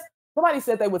somebody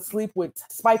said they would sleep with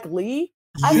Spike Lee.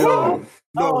 Somebody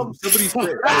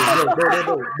said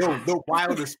the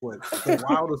wildest one. The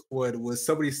wildest one was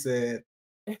somebody said,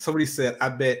 I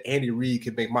bet Andy Reid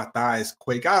could make my thighs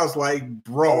quake. I was like,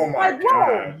 bro. Oh my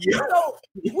God. Yeah. So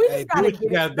we just gotta get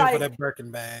it. Do for that Birkin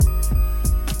bag.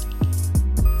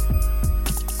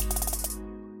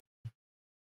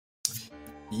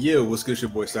 Yo, what's good? It's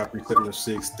your boy South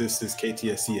 3706. This is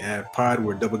KTSC Ad Pod.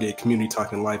 We're a double gate community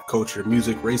talking life, culture,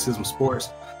 music, racism, sports,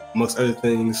 amongst other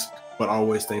things, but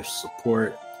always thanks for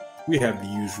support. We have the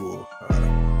usual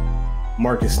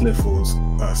Marcus Sniffles,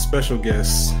 special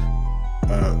guest,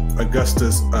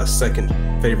 Augusta's second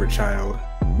favorite child,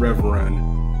 Reverend,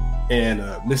 and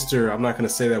Mr. I'm not going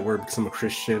to say that word because I'm a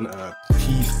Christian,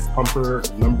 Peace Pumper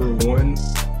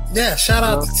 #1. Yeah, shout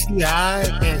out to T.I.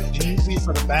 and Jeezy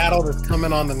for the battle that's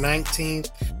coming on the 19th.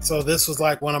 So this was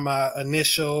like one of my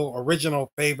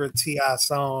original favorite T.I.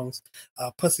 songs,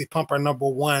 Pussy Pumper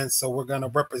 #1. So we're going to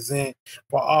represent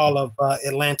for all of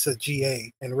Atlanta,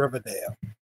 GA, and Riverdale.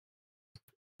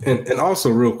 And also,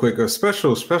 real quick, a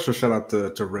special shout out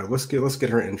to Rev. Let's get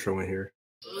her intro in here.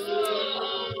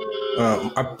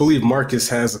 I believe Marcus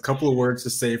has a couple of words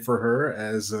to say for her,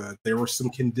 as there were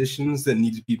some conditions that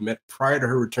need to be met prior to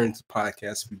her return to the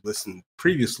podcast. If we listened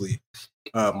previously,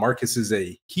 Marcus is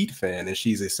a Heat fan and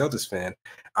she's a Celtics fan.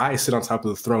 I sit on top of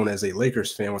the throne as a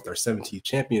Lakers fan with our 17th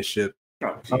championship.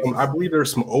 I believe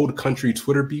there's some old country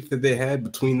Twitter beef that they had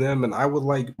between them, and I would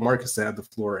like Marcus to have the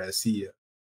floor as he,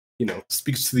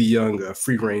 speaks to the young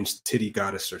free-range titty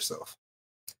goddess herself.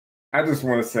 I just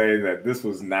want to say that this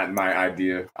was not my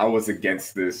idea. I was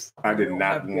against this. I did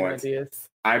not want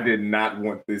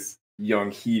this young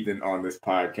heathen on this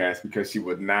podcast because she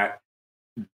would not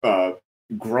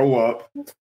grow up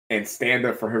and stand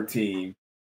up for her team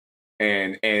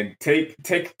and take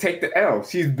the L.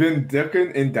 She's been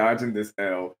ducking and dodging this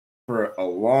L for a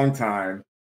long time,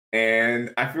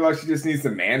 and I feel like she just needs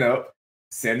to man up.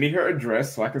 Send me her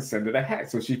address so I can send her the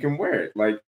hat so she can wear it.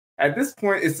 Like, at this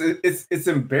point, it's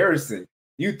embarrassing.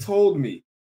 You told me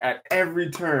at every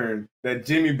turn that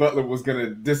Jimmy Butler was going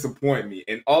to disappoint me,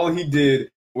 and all he did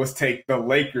was take the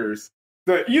Lakers.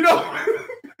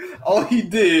 All he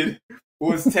did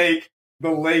was take the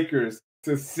Lakers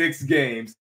to 6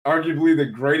 games, arguably the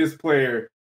greatest player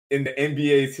in the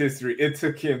NBA's history. It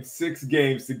took him 6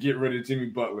 games to get rid of Jimmy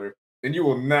Butler, and you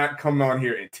will not come on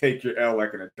here and take your L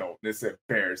like an adult. It's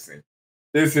embarrassing.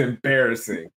 It's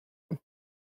embarrassing.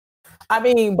 I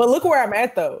mean, but look where I'm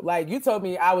at, though. Like, you told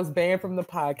me I was banned from the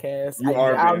podcast. You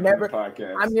are banned from the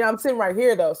podcast. I mean, I'm sitting right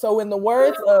here, though. So in the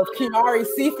words of Kiari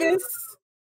Cephas,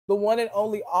 the one and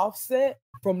only Offset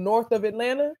from north of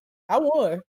Atlanta, I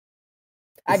won.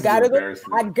 I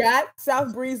got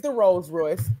South Breeze the Rolls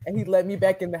Royce, and he let me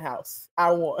back in the house.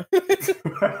 I won.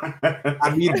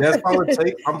 I mean, that's all it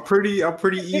takes. I'm pretty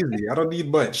easy. I don't need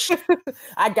much.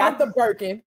 I got the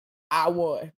Birkin. I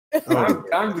won.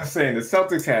 I'm just saying, the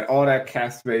Celtics had all that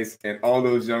cap space and all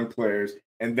those young players,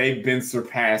 and they've been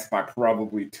surpassed by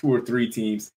probably 2 or 3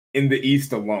 teams in the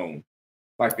East alone.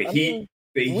 Like the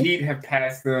Heat have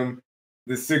passed them.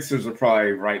 The Sixers are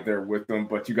probably right there with them,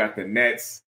 but you got the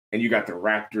Nets and you got the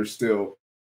Raptors still.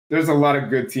 There's a lot of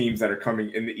good teams that are coming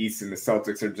in the East, and the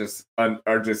Celtics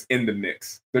are just in the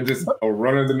mix. They're just a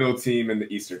run-of-the-mill team in the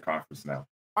Eastern Conference now.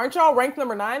 Aren't y'all ranked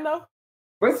number 9 though?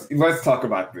 Let's talk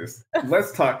about this.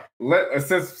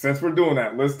 Since we're doing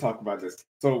that, let's talk about this.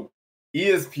 So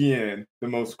ESPN, the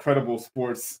most credible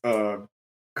sports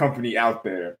company out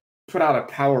there, put out a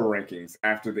power rankings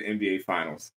after the NBA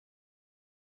Finals.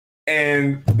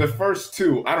 And the first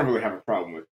 2, I don't really have a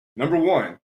problem with. Number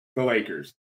 1, the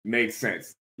Lakers. Makes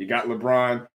sense. You got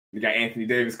LeBron, you got Anthony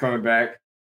Davis coming back.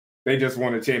 They just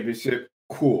won a championship.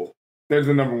 Cool. There's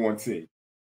the number 1 team.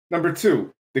 Number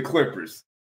 2, the Clippers.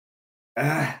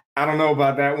 I don't know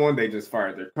about that one. They just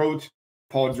fired their coach.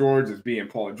 Paul George is being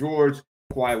Paul George.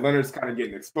 Kawhi Leonard's kind of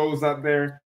getting exposed out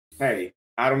there. Hey,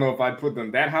 I don't know if I'd put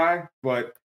them that high,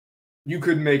 but you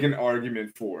could make an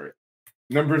argument for it.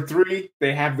 Number 3,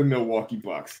 they have the Milwaukee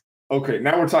Bucks. Okay,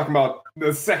 now we're talking about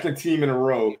the second team in a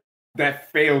row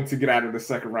that failed to get out of the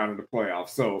second round of the playoffs.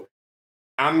 So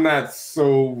I'm not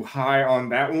so high on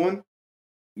that one.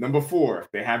 Number 4,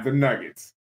 they have the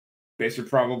Nuggets. They should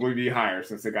probably be higher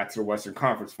since they got to the Western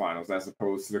Conference Finals as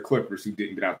opposed to the Clippers, who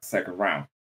didn't get out the second round.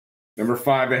 Number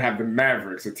 5, they have the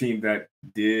Mavericks, a team that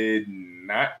did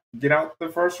not get out the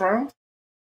first round,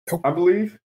 I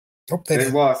believe. They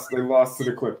lost to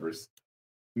the Clippers.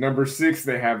 Number 6,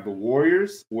 they have the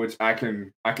Warriors, which I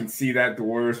can see that the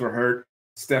Warriors were hurt.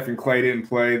 Steph and Clay didn't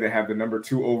play. They have the number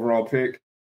 2 overall pick.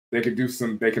 They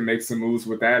can make some moves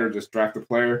with that or just draft a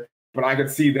player. but I could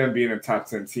see them being a top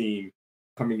 10 team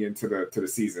coming into the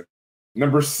season.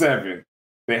 Number 7,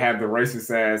 they have the racist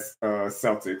ass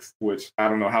Celtics, which I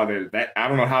don't know how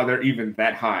they're even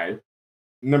that high.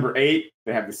 Number 8,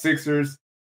 they have the Sixers.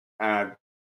 I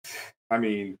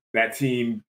mean, that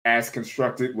team as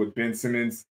constructed with Ben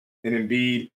Simmons and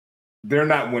Embiid, they're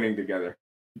not winning together.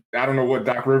 I don't know what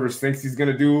Doc Rivers thinks he's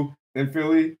going to do in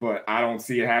Philly, but I don't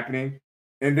see it happening.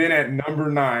 And then at number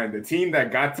 9, the team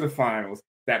that got to the finals,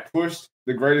 that pushed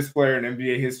the greatest player in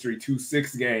NBA history to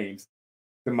 6 games,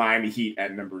 the Miami Heat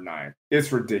at number 9.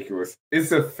 It's ridiculous.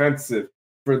 It's offensive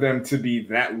for them to be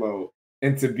that low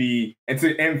and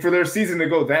for their season to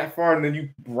go that far, and then you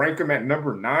rank them at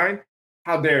number 9.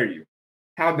 How dare you?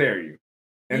 How dare you?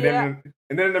 And then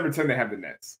at number 10 they have the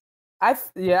Nets. I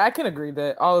can agree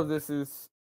that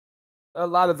a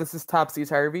lot of this is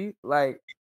topsy-turvy. Like,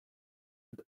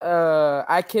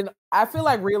 I feel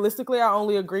like realistically, I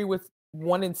only agree with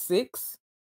 1 and 6.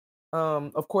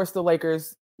 Of course, the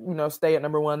Lakers, stay at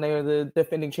number 1. They are the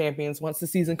defending champions. Once the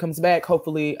season comes back,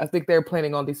 hopefully, I think they're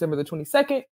planning on December the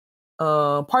 22nd.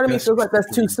 Part of me feels like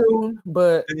that's too soon,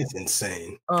 but it's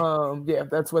insane.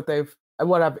 That's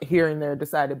what I'm hearing they're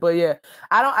decided. But yeah,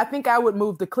 I think I would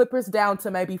move the Clippers down to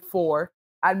maybe 4.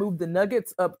 I'd move the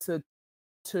Nuggets up to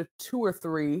 2 or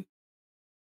 3.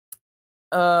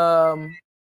 I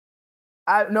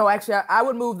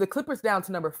would move the Clippers down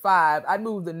to number 5. I'd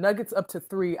move the Nuggets up to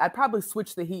 3. I'd probably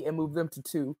switch the Heat and move them to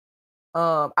 2.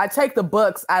 I'd take the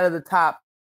Bucks out of the top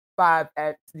 5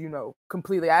 at,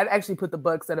 completely. I'd actually put the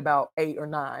Bucks at about 8 or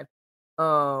 9.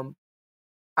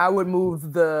 I would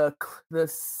move the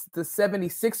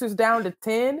 76ers down to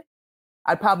 10.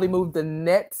 I'd probably move the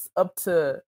Nets up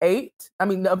to 8.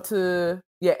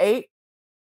 8.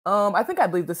 I think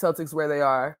I'd leave the Celtics where they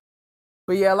are.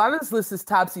 But yeah, a lot of this list is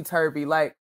topsy-turvy.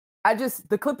 Like,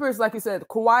 the Clippers, like you said,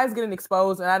 Kawhi is getting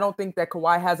exposed, and I don't think that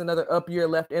Kawhi has another up year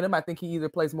left in him. I think he either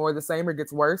plays more of the same or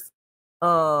gets worse.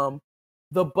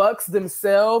 The Bucks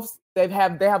themselves, they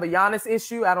have a Giannis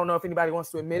issue. I don't know if anybody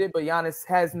wants to admit it, but Giannis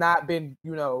has not been,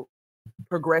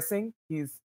 progressing.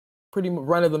 He's pretty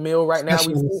run-of-the-mill right now.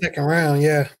 In the second round,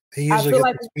 yeah. He usually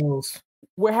gets exposed.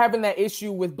 We're having that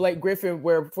issue with Blake Griffin,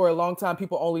 where for a long time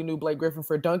people only knew Blake Griffin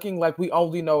for dunking. Like, we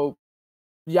only know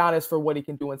Giannis for what he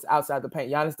can do outside the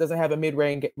paint. Giannis doesn't have a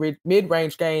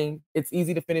mid-range game. It's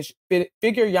easy to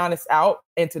figure Giannis out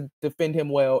and to defend him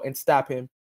well and stop him.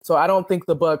 So I don't think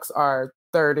the Bucks are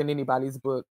third in anybody's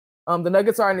book. The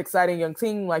Nuggets are an exciting young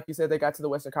team. Like you said, they got to the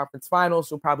Western Conference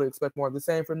Finals. You'll probably expect more of the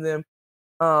same from them.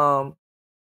 The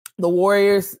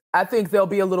Warriors, I think they'll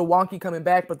be a little wonky coming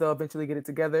back, but they'll eventually get it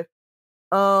together.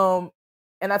 And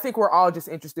I think we're all just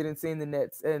interested in seeing the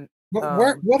Nets. And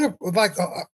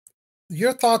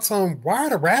your thoughts on why are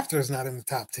the Raptors not in the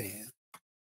top 10?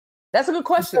 That's a good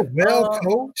question. Well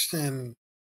coached, and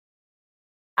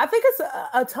I think it's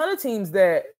a ton of teams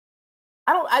that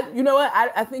I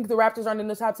think the Raptors aren't in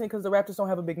the top 10 because the Raptors don't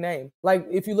have a big name. Like,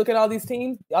 if you look at all these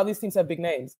teams have big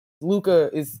names. Luka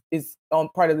is on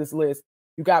part of this list.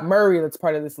 You got Murray that's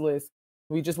part of this list.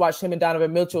 We just watched him and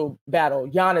Donovan Mitchell battle.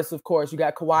 Giannis, of course. You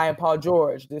got Kawhi and Paul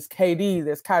George. There's KD.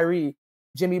 There's Kyrie.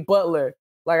 Jimmy Butler.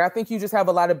 Like, I think you just have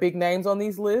a lot of big names on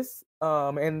these lists,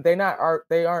 and they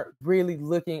aren't really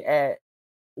looking at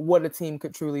what a team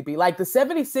could truly be. Like, the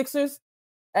 76ers,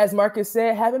 as Marcus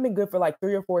said, haven't been good for like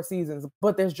 3 or 4 seasons,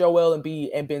 but there's Joel Embiid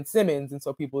and Ben Simmons, and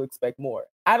so people expect more.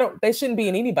 They shouldn't be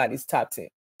in anybody's top 10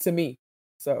 to me.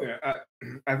 So yeah,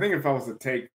 I think if I was to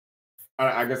take,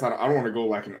 I guess I don't want to go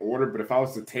like in order, but if I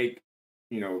was to take,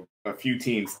 a few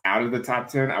teams out of the top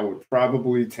 10, I would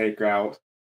probably take out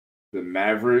the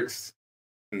Mavericks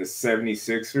and the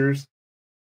 76ers.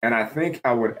 And I think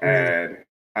I would I'd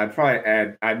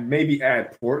maybe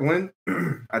add Portland.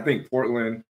 I think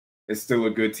Portland is still a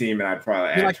good team, and I'd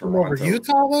probably add Toronto. Over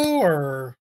Utah though,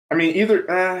 or I mean,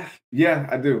 either. Yeah,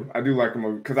 I do like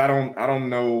them because I don't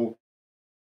know.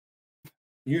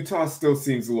 Utah still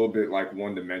seems a little bit like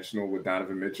one-dimensional with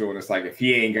Donovan Mitchell, and it's like if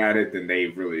he ain't got it, then they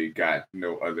really got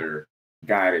no other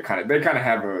guy to kind of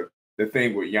have the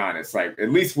thing with Giannis. Like,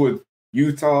 at least with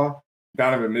Utah,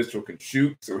 Donovan Mitchell can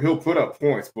shoot, so he'll put up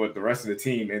points, but the rest of the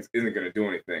team isn't going to do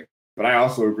anything. But I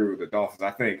also agree with the Dolphins.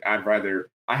 I think I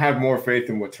have more faith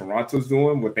in what Toronto's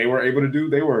doing, what they were able to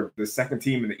do. They were the second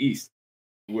team in the East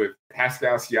with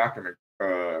Pascal Siakam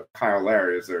and Kyle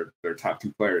Lowry as their top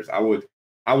 2 players. I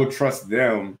would trust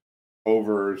them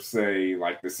over, say,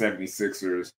 like the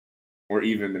 76ers or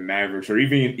even the Mavericks or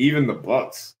even the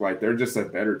Bucks. Like, they're just a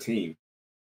better team.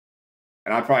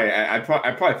 And I'd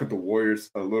probably put the Warriors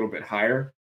a little bit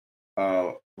higher.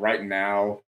 Right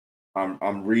now,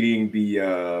 I'm reading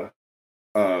the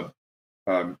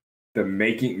the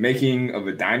making of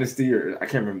a dynasty, or I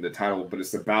can't remember the title, but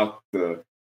it's about the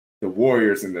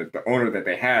Warriors and the owner that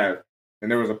they have. And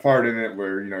there was a part in it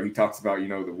where, he talks about,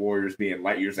 the Warriors being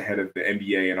light years ahead of the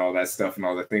NBA and all that stuff and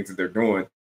all the things that they're doing.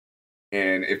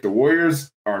 And if the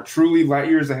Warriors are truly light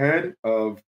years ahead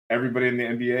of everybody in the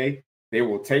NBA, they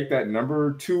will take that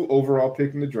number 2 overall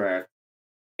pick in the draft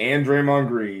and Draymond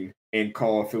Green and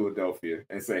call Philadelphia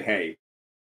and say, hey,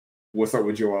 what's up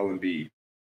with Joel Embiid?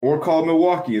 Or call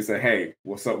Milwaukee and say, hey,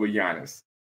 what's up with Giannis?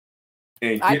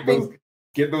 And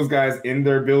get those guys in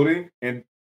their building and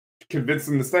convince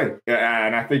them to stay.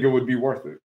 And I think it would be worth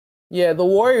it. Yeah, the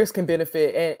Warriors can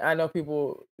benefit. And I know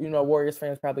people, Warriors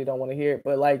fans probably don't want to hear it,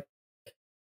 but like,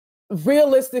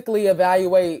 realistically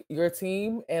evaluate your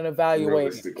team and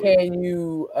evaluate can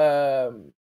you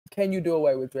do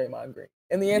away with Draymond Green?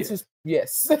 And the answer is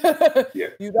yes. Yeah.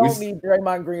 You don't need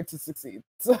Draymond Green to succeed.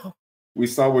 So we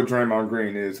saw what Draymond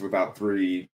Green is without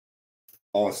 3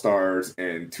 All-Stars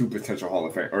and 2 potential Hall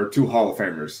of Fame or 2 Hall of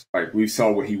Famers. Like we saw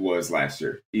what he was last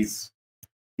year. He's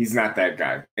not that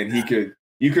guy. And they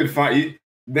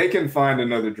can find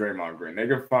another Draymond Green. They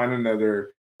can find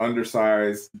another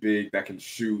undersized big that can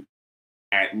shoot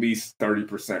at least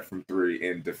 30% from 3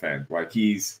 and defend. Like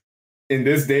he's in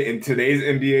today's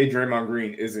NBA, Draymond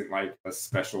Green isn't like a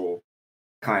special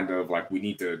kind of like we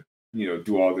need to,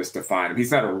 do all this to find him.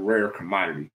 He's not a rare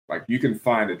commodity. Like you can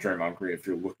find a Draymond Green if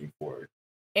you're looking for it.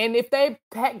 And if they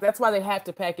that's why they have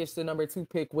to package the number 2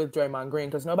 pick with Draymond Green,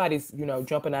 because nobody's,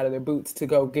 jumping out of their boots to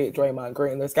go get Draymond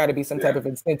Green. There's got to be some type of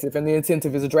incentive, and the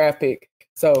incentive is a draft pick.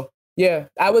 So yeah,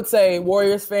 I would say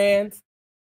Warriors fans,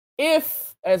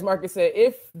 as Marcus said,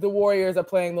 if the Warriors are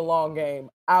playing the long game,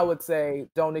 I would say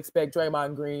don't expect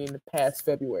Draymond Green past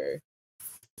February.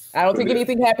 I don't think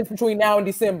anything happens between now and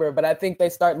December, but I think they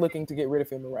start looking to get rid of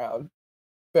him around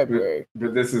February.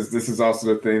 But this is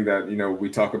also the thing that we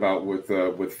talk about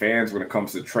with fans when it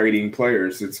comes to trading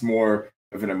players. It's more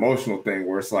of an emotional thing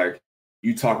where it's like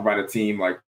you talk about a team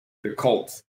like the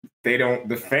Colts.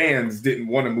 The fans didn't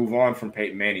want to move on from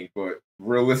Peyton Manning, but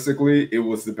realistically, it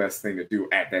was the best thing to do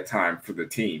at that time for the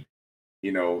team. I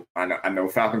know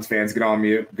Falcons fans get on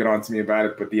to me about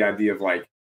it, but the idea of like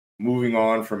moving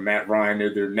on from Matt Ryan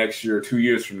either next year or 2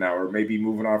 years from now, or maybe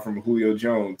moving on from Julio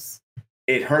Jones,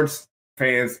 it hurts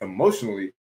fans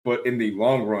emotionally, but in the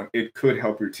long run, it could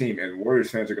help your team. And Warriors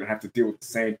fans are going to have to deal with the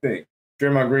same thing.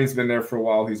 Draymond Green's been there for a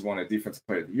while. He's won a Defensive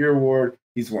Player of the Year award.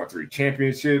 He's won 3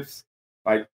 championships.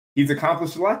 Like he's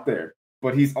accomplished a lot there,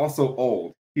 but he's also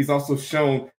old. He's also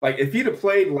shown, like, if he'd have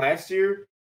played last year,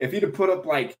 if he'd have put up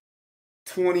like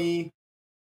 20,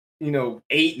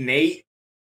 8-8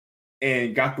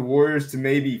 and got the Warriors to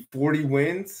maybe 40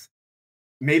 wins,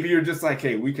 maybe you're just like,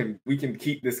 hey, we can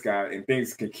keep this guy and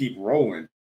things can keep rolling.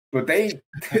 But they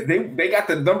got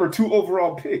the number 2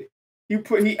 overall pick.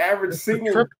 He averaged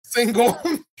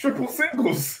triple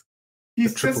singles.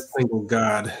 He's just single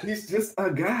god. He's just a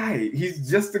guy.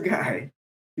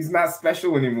 He's not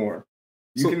special anymore.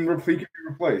 He can be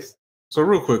replaced. So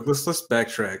real quick, let's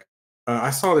backtrack. I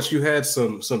saw that you had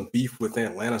some beef with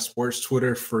Atlanta sports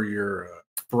Twitter for your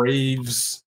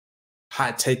Braves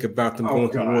hot take about them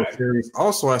going to the World Series.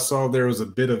 Also, I saw there was a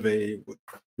bit of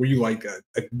were you like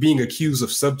being accused of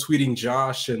subtweeting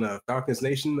Josh and Falcons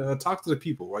Nation? Talk to the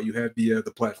people while you have the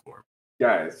platform.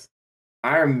 Guys,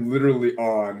 I am literally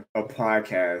on a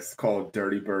podcast called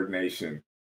Dirty Bird Nation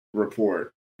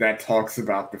Report that talks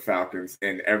about the Falcons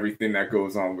and everything that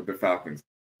goes on with the Falcons.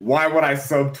 Why would I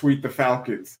subtweet the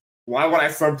Falcons? Why would I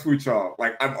subtweet y'all?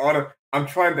 Like I'm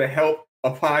trying to help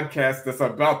a podcast that's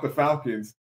about the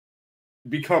Falcons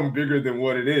become bigger than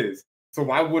what it is. So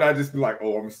why would I just be like,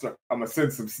 oh, I'm gonna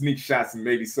send some sneak shots and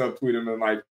maybe subtweet them and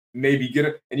like maybe get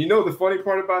it? And the funny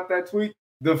part about that tweet?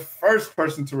 The first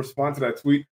person to respond to that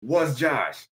tweet was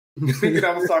Josh, thinking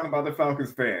I was talking about the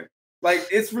Falcons fan. Like,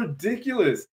 it's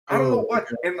ridiculous. I don't know what,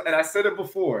 and I said it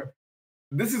before.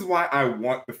 This is why I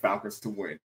want the Falcons to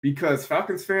win, because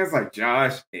Falcons fans like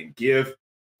Josh and Giff,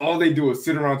 all they do is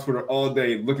sit around Twitter all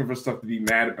day looking for stuff to be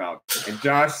mad about. And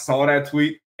Josh saw that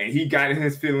tweet and he got in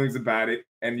his feelings about it.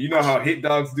 And you know how hit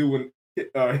dogs do when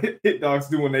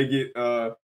they get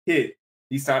hit.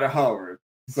 He started hollering.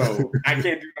 So I can't do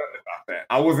nothing about that.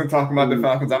 I wasn't talking about the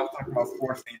Falcons. I was talking about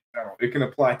sports in general. It can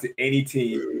apply to any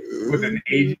team with an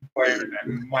aging player that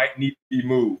might need to be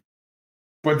moved.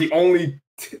 But the only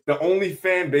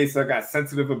fan base that got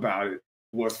sensitive about it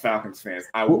was Falcons fans.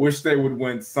 I wish they would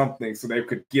win something so they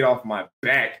could get off my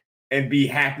back and be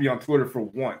happy on Twitter for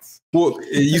once. Well,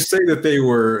 you say that they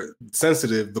were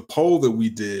sensitive. The poll that we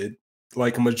did,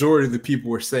 like a majority of the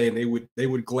people were saying they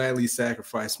would gladly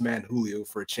sacrifice Matt and Julio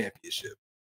for a championship.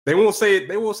 They won't say it.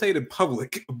 They won't say it in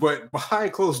public, but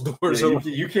behind closed doors,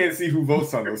 you can't see who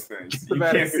votes on those things. You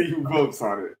can't see who votes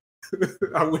on it.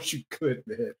 I wish you could,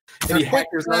 man. Any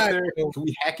hackers out there? Can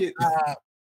we hack it?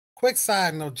 Quick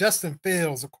side note: Justin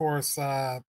Fields, of course,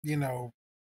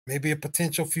 maybe a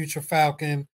potential future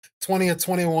Falcon. 20 of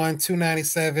 21,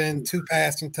 297, 2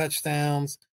 passing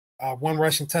touchdowns, 1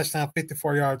 rushing touchdown,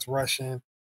 54 yards rushing.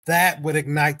 That would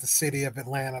ignite the city of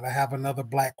Atlanta to have another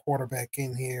black quarterback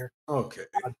in here. Okay.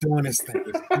 Doing his thing.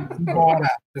 Bought out,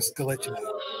 just to let you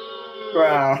know.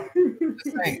 Wow.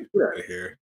 Get out of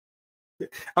here.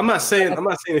 I'm not saying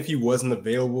if he wasn't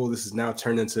available, this is now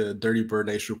turned into Dirty Bird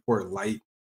Nation Report light.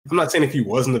 I'm not saying if he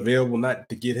wasn't available, not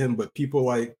to get him, but people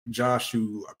like Josh,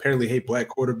 who apparently hate black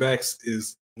quarterbacks,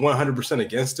 is 100%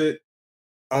 against it.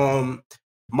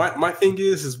 My thing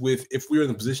is with if we were in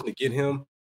the position to get him,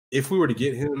 if we were to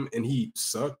get him and he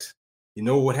sucked, you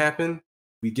know what would happen?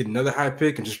 We'd get another high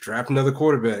pick and just draft another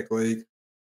quarterback.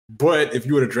 But if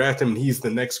you were to draft him and he's the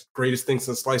next greatest thing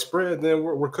since sliced bread, then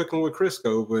we're cooking with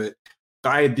Crisco. But the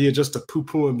idea just to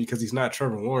poo-poo him because he's not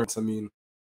Trevor Lawrence, I mean,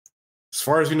 as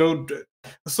far as you know,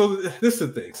 so this is the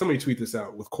thing. Somebody tweet this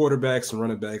out. With quarterbacks and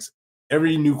running backs,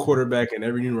 every new quarterback and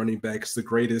every new running back is the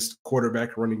greatest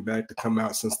quarterback running back to come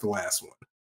out since the last one.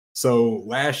 So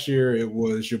last year it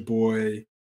was your boy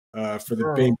for the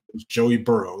Bengals, Joey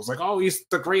Burrow. It was like, oh, he's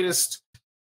the greatest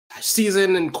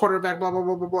season and quarterback, blah, blah,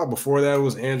 blah, blah, blah. Before that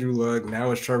was Andrew Luck.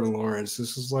 Now it's Trevor Lawrence.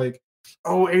 This is like,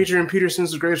 oh, Adrian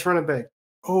Peterson's the greatest running back.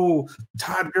 Oh,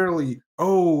 Todd Gurley.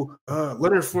 Oh,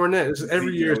 Leonard Fournette.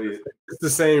 Every year it's the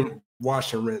same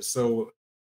wash and rinse. So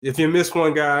if you miss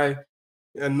one guy,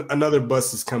 another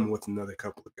bus is coming with another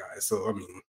couple of guys. So, I mean,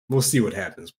 we'll see what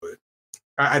happens. But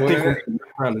I think we're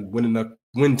trying to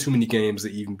win too many games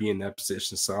to even be in that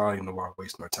position. So I don't even know why I'm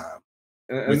wasting our time.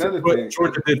 Another thing,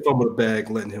 Georgia did fumble the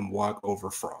bag, letting him walk over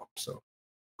from. So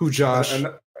who Josh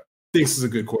thinks is a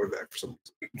good quarterback for some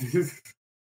reason.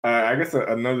 I guess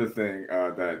another thing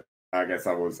that I guess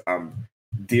I'm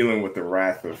dealing with the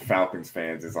wrath of Falcons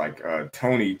fans is like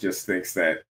Tony just thinks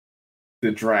that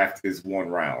the draft is one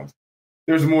round.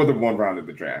 There's more than one round of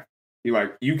the draft.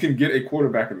 You can get a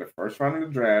quarterback in the first round of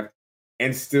the draft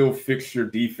and still fix your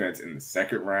defense in the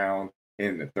second round,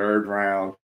 in the third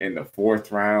round, in the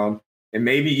fourth round, and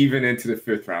maybe even into the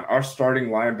fifth round. Our starting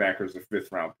linebackers are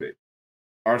fifth round pick.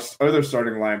 Our other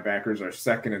starting linebackers are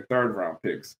second and third round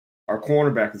picks. Our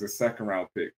cornerback is a second round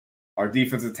pick. Our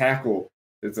defensive tackle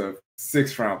is a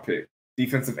sixth round pick.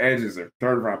 Defensive edges are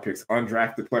third round picks,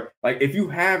 undrafted player. If you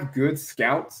have good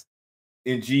scouts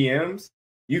in GMs,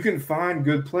 you can find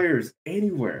good players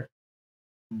anywhere.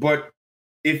 But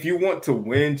if you want to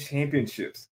win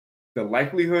championships, the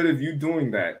likelihood of you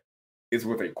doing that is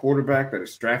with a quarterback that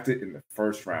is drafted in the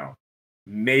first round,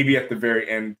 maybe at the very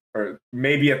end, or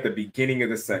maybe at the beginning of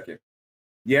the second.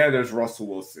 Yeah, there's Russell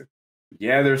Wilson.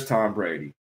 Yeah, there's Tom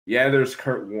Brady. Yeah, there's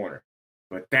Kurt Warner.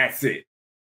 But that's it,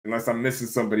 unless I'm missing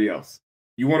somebody else.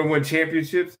 You want to win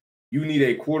championships? You need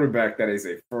a quarterback that is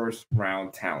a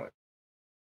first-round talent.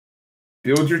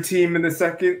 Build your team in the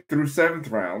second through seventh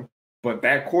round, but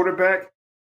that quarterback,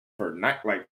 for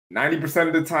 90%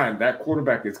 of the time, that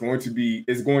quarterback is going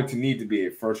to need to be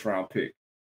a first-round pick.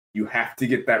 You have to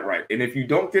get that right. And if you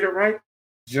don't get it right,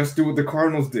 just do what the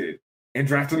Cardinals did and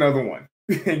draft another one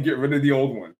and get rid of the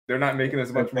old one. They're not making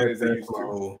as much money as they used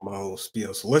to. My whole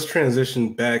spiel. So let's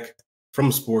transition back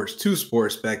from sports to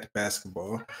sports, back to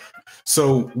basketball.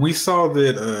 So we saw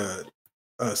that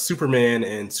Superman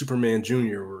and Superman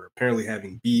Jr. were apparently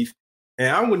having beef. And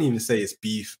I wouldn't even say it's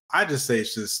beef. I just say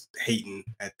it's just hating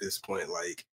at this point.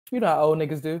 You know how old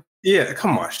niggas do. Yeah,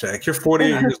 come on, Shaq. You're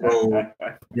 48 years old.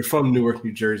 You're from Newark,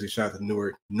 New Jersey. Shout out to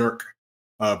Newark,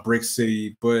 Brick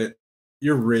City. But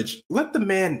you're rich. Let the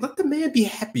man be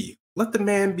happy. Let the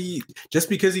man be. Just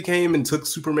because he came and took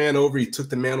Superman over, he took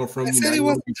the mantle from you. I said he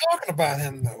wasn't talking about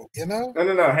him though. You know?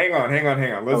 No. Hang on.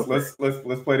 Let's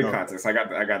play the context. I got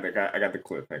the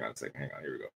clip. Hang on a second. Hang on.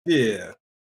 Here we go. Yeah.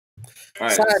 All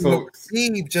right, so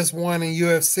Steve just won in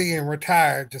UFC and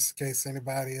retired, just in case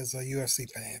anybody is a UFC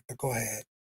fan. But go ahead.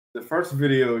 The first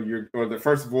the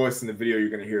first voice in the video you're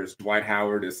going to hear is Dwight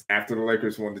Howard. It's after the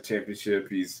Lakers won the championship.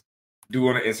 He's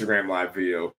doing an Instagram live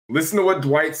video. Listen to what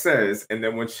Dwight says, and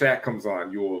then when Shaq comes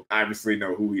on, you will obviously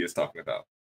know who he is talking about.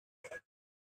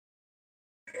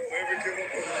 Never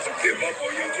give up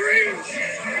on your dreams.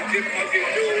 Get fucking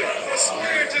do it. I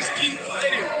swear, just keep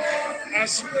fighting. I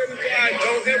swear to God,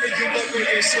 don't ever give up on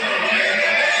yourself, man.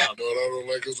 You know what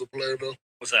other Lakers are playing though?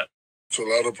 What's that? So a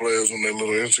lot of players on their little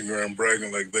Instagram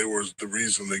bragging like they were the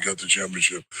reason they got the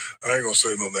championship. I ain't gonna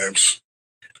say no names.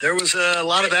 There was a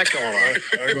lot of that going on.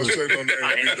 I ain't gonna say no name.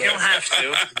 You don't have to.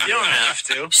 You don't have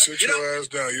to. Sit your ass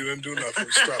down. You didn't do nothing.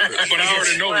 Stop it. But I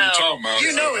already know what you're talking about.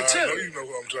 You know it too. I know you know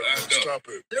what I'm talking about. Stop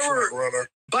it. There were- Front runner,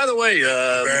 By the way,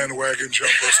 bandwagon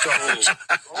jumper. Stop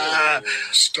it.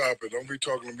 Stop it. Don't be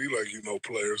talking to me like you know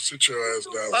players. Sit your ass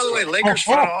down. by the way, Lakers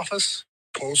front office.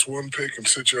 Post one pick and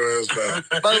sit your ass down.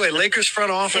 By the way, Lakers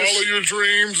front office. Follow your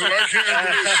dreams, and I can't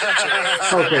believe it. Sit your ass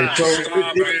down. Okay, so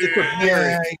it's a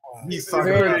Yeah, He's It's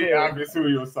talking pretty about obvious who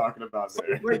he was talking about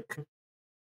there.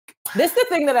 This the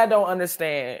thing that I don't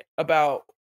understand about.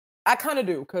 I kind of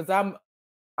do because I'm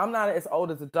not as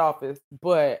old as Adolphus,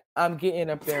 but I'm getting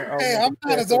up there. hey, I'm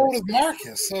not as old as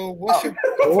Marcus. So what's your?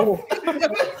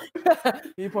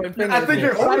 You pointing fingers. I think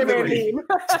you're older than me.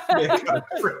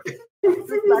 He's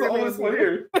the oldest one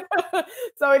here.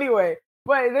 So anyway,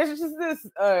 but there's just this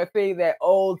thing that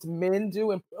old men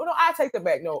do, and no, I take that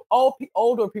back. No,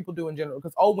 older people do in general,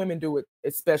 because old women do it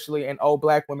especially, and old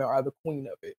Black women are the queen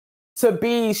of it. To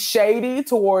be shady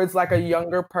towards like a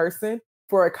younger person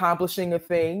for accomplishing a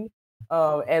thing,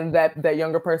 and that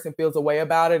younger person feels a way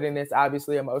about it, and it's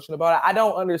obviously emotional about it. I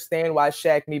don't understand why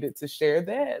Shaq needed to share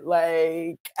that.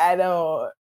 Like, I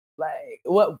don't like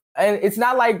what, and it's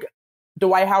not like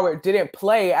Dwight Howard didn't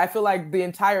play. I feel like the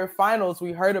entire finals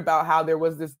we heard about how there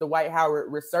was this Dwight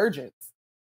Howard resurgence.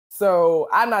 So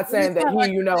I'm not saying that like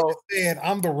he, you know, said,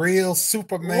 I'm the real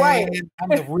Superman. Right. I'm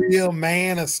the real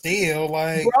man of steel.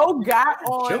 Like, bro got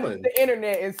on chilling. the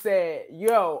internet and said,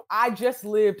 yo, I just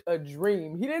lived a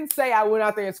dream. He didn't say I went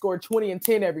out there and scored 20 and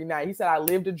 10 every night. He said I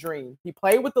lived a dream. He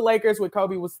played with the Lakers when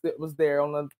Kobe was there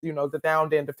on the, you know, the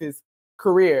down end of his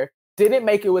career. Didn't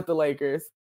make it with the Lakers.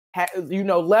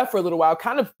 Left for a little while,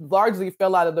 kind of largely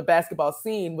fell out of the basketball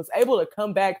scene, was able to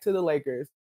come back to the Lakers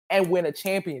and win a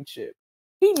championship.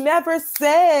 He never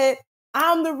said,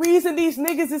 I'm the reason these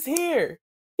niggas is here.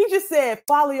 He just said,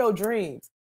 follow your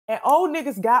dreams. And old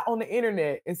niggas got on the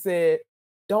internet and said,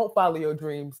 don't follow your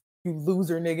dreams, you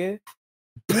loser nigga.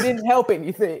 You didn't help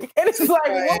anything. And it's like,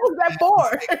 what was that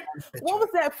for? What was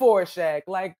that for, Shaq?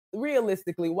 Like,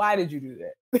 realistically, why did you do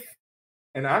that?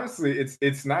 And honestly,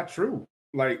 it's not true.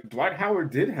 Like, Dwight Howard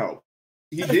did help.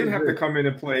 He did have to come in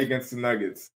and play against the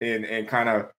Nuggets and kind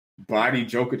of body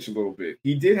Jokic a little bit.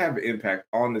 He did have an impact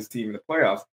on this team in the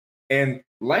playoffs. And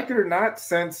like it or not,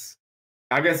 since,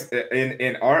 I guess,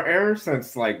 in our era,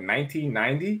 since like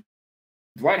 1990,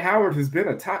 Dwight Howard has been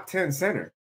a top 10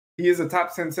 center. He is a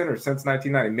top 10 center since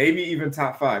 1990, maybe even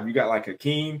top 5. You got like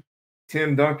Hakeem,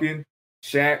 Tim Duncan,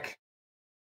 Shaq.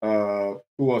 Who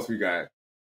else we got?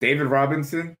 David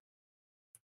Robinson.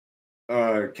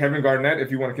 Kevin Garnett,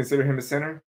 if you want to consider him a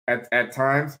center at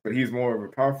times, but he's more of a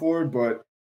power forward. But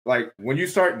like when you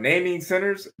start naming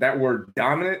centers that were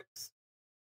dominant,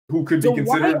 who could be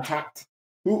considered top?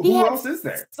 Who else is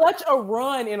there? Such a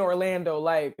run in Orlando,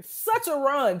 like such a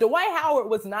run. Dwight Howard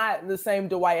was not the same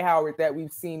Dwight Howard that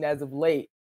we've seen as of late.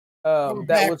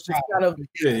 That was just kind of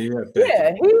he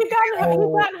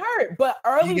got hurt. But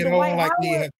early Dwight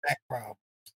Howard,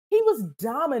 he was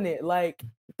dominant. Like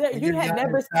that, you had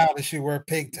never seen that she wear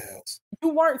pigtails. You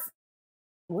weren't.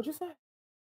 What'd you say?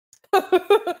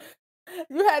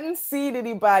 You hadn't seen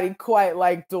anybody quite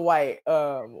like Dwight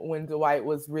when Dwight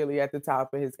was really at the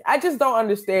top of his game. I just don't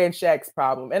understand Shaq's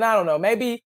problem, and I don't know.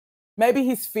 Maybe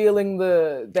he's feeling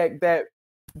that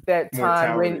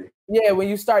time when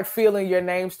you start feeling your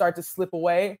name start to slip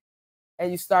away,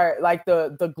 and you start like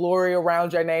the glory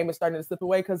around your name is starting to slip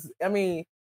away. Because I mean,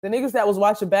 the niggas that was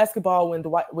watching basketball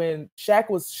when Shaq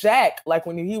was Shaq, like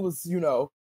when he was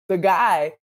the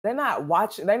guy. They're not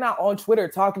watching. They're not on Twitter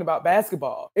talking about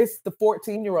basketball. It's the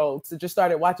 14-year-olds that just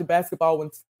started watching basketball when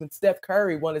Steph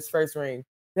Curry won his first ring.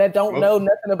 That don't know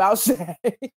nothing about Shaq.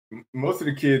 Most of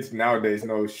the kids nowadays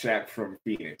know Shaq from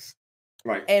Phoenix,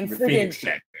 like and the Phoenix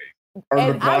Shaq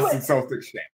or the Boston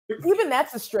Celtics Shaq. Even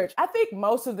that's a stretch. I think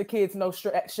most of the kids know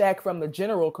Shaq from the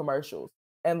General commercials.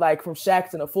 And like from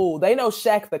Shaq's and a Fool, they know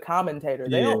Shaq the commentator.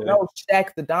 They don't know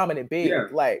Shaq the dominant big. Yeah.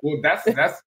 Like, well,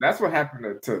 that's what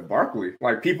happened to Barkley.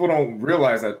 Like people don't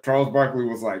realize that Charles Barkley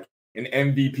was like an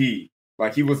MVP.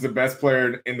 Like he was the best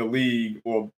player in the league,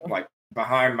 or like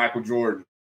behind Michael Jordan.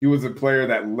 He was a player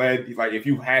that led. Like if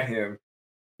you had him,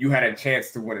 you had a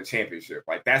chance to win a championship.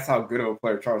 Like that's how good of a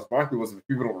player Charles Barkley was. If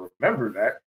people don't remember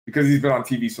that because he's been on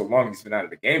TV so long, he's been out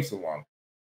of the game so long.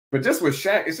 But just with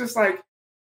Shaq, it's just like.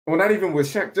 Well, not even with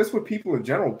Shaq, just with people in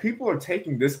general. People are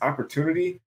taking this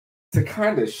opportunity to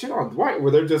kind of shit on Dwight,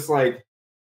 where they're just like,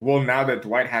 well, now that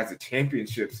Dwight has the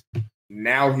championships,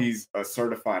 now he's a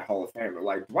certified Hall of Famer.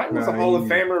 Like, Dwight was a Hall of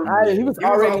Famer. He was a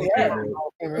Hall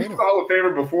of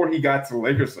Famer before he got to the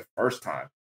Lakers the first time.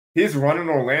 his run in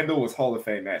Orlando was Hall of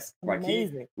Fame-esque. Like,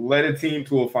 Amazing. he led a team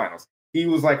to a finals. He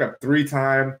was like a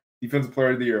 3-time Defensive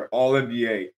Player of the Year,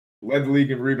 All-NBA, led the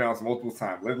league in rebounds multiple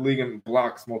times, led the league in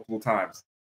blocks multiple times.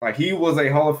 Like, he was a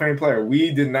Hall of Fame player.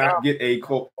 We did not get a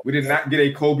Kobe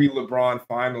LeBron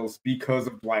finals because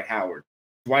of Dwight Howard.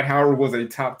 Dwight Howard was a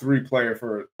top 3 player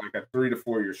for like a 3 to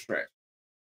 4 year stretch.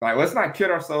 Like, let's not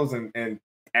kid ourselves and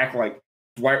act like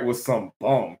Dwight was some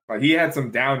bum. Like, he had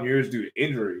some down years due to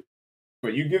injury.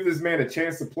 But you give this man a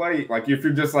chance to play. Like, if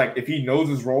you're just like, if he knows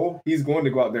his role, he's going to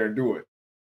go out there and do it.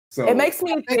 So it makes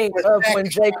me think of when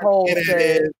J. Cole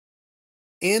said,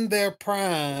 in their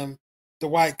prime,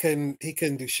 Dwight couldn't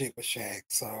do shit with Shaq.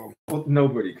 So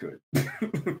nobody could.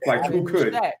 Like, who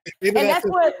could? And that's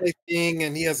what thing,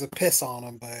 and he has a piss on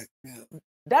him, but yeah.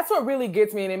 That's what really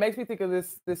gets me, and it makes me think of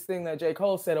this thing that J.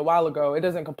 Cole said a while ago. It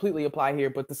doesn't completely apply here,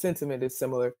 but the sentiment is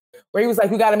similar. Where he was like,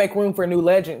 "We got to make room for new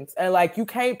legends," and like, you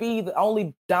can't be the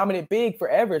only dominant big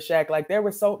forever, Shaq. Like, there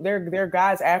are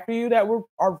guys after you that were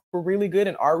really good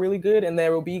and are really good, and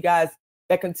there will be guys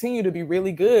that continue to be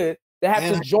really good that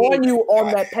have to join you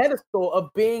on that pedestal of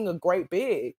being a great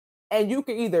big. And you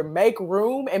can either make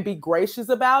room and be gracious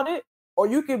about it, or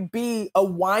you can be a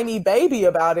whiny baby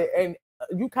about it and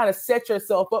you kind of set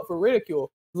yourself up for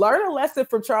ridicule. Learn a lesson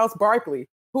from Charles Barkley,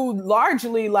 who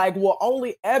largely like will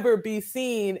only ever be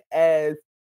seen as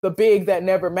the big that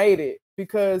never made it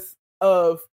because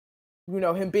of, you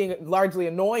know, him being largely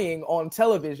annoying on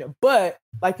television. But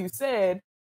like you said,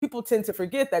 people tend to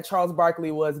forget that Charles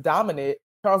Barkley was dominant.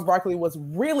 Charles Barkley was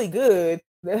really good.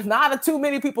 There's not too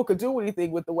many people could do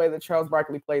anything with the way that Charles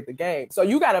Barkley played the game. So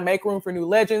you got to make room for new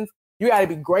legends. You got to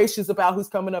be gracious about who's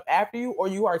coming up after you, or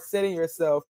you are setting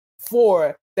yourself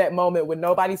for that moment when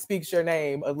nobody speaks your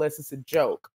name unless it's a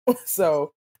joke.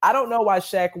 So I don't know why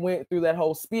Shaq went through that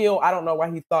whole spiel. I don't know why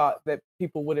he thought that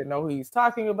people wouldn't know who he's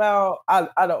talking about. I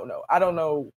don't know. I don't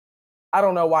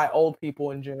know why old people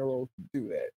in general do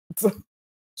that.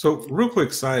 So real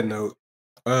quick side note,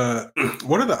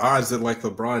 what are the odds that like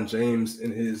LeBron James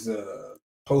in his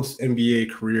post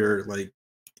NBA career like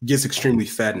gets extremely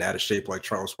fat and out of shape like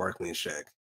Charles Barkley and Shaq?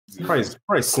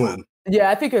 Probably slim.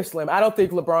 Yeah, I think it's slim. I don't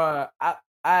think LeBron.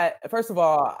 I first of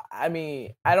all, I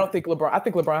mean, I don't think LeBron. I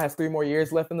think LeBron has 3 more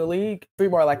years left in the league. 3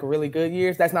 more like really good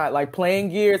years. That's not like playing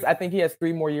years. I think he has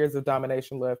 3 more years of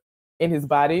domination left in his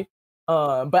body.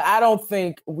 But I don't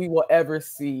think we will ever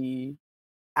see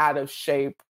out of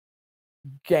shape,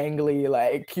 gangly,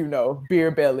 like, you know,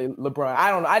 beer belly LeBron. I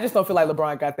don't know. I just don't feel like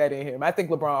LeBron got that in him. I think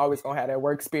LeBron always gonna have that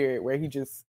work spirit where he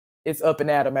just is up and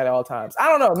at him at all times. I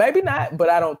don't know, maybe not, but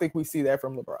I don't think we see that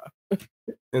from LeBron.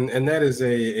 and that is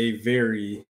a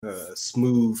very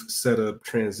smooth setup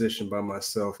transition by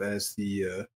myself as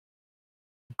the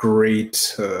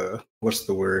great what's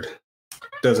the word?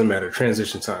 Doesn't matter.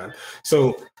 Transition time.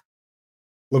 So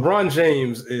LeBron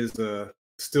James is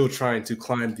still trying to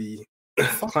climb the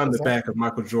back of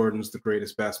Michael Jordan's the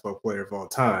greatest basketball player of all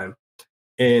time.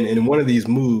 And in one of these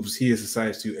moves, he has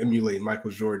decided to emulate Michael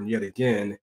Jordan yet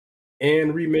again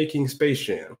and remaking Space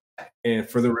Jam. And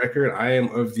for the record, I am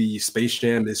of the Space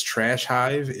Jam is trash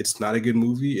hive. It's not a good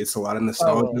movie. It's a lot of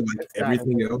nostalgia, like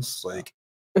everything else. Like,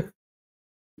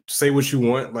 say what you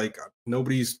want. Like, tell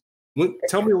me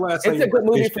the last time. It's a good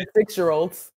movie for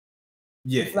 6-year-olds.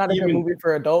 Yeah, it's not a good movie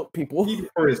for adult people. Even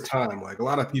for his time, like a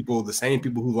lot of people, the same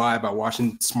people who lie about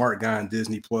watching Smart Guy on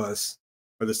Disney Plus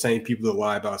are the same people that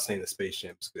lie about saying the Space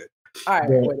Jam is good. All right,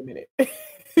 wait a minute.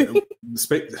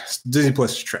 Disney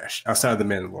Plus is trash outside of The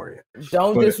Mandalorian.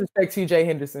 Don't disrespect T.J.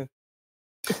 Henderson.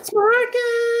 Smart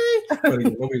Guy.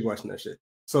 Nobody's watching that shit.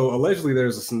 So allegedly,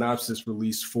 there's a synopsis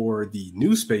released for the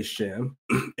new Space Jam,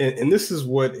 and this is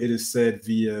what it is said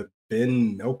via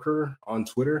Ben Melker on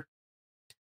Twitter.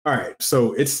 All right,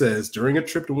 so it says, during a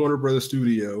trip to Warner Brothers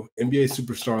studio, NBA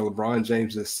superstar LeBron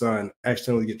James' son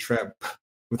accidentally get trapped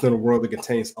within a world that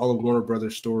contains all of Warner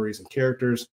Brothers stories and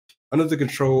characters under the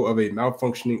control of a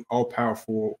malfunctioning,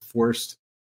 all-powerful force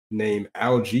named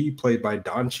Al G, played by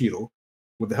Don Cheadle.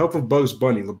 With the help of Bugs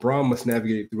Bunny, LeBron must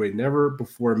navigate through a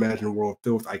never-before-imagined world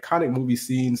filled with iconic movie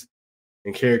scenes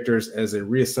and characters as they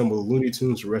reassemble the Looney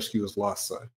Tunes to rescue his lost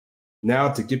son. Now,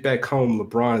 to get back home,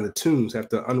 LeBron and the Toons have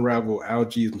to unravel Al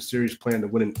G's mysterious plan to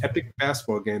win an epic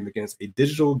basketball game against a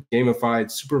digital gamified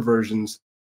super versions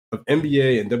of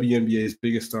NBA and WNBA's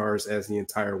biggest stars as the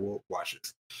entire world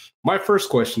watches. My first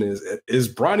question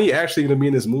is Bronny actually going to be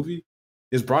in this movie?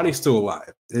 Is Bronny still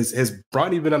alive? Has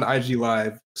Bronny been on IG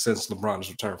Live since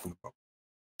LeBron's return from the bubble?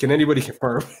 Can anybody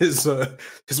confirm his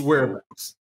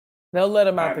whereabouts? They'll let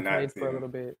him out the cage for a little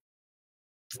bit.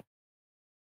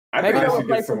 Maybe they'll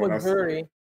replace him with Jury.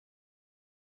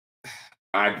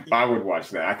 I would watch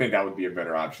that. I think that would be a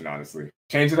better option, honestly.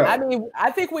 Change it up. I mean,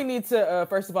 I think we need to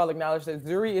first of all acknowledge that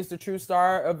Zuri is the true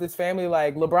star of this family.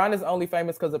 Like LeBron is only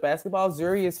famous because of basketball.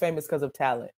 Zuri is famous because of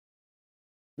talent.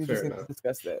 We just need to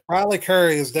discuss that. Riley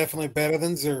Curry is definitely better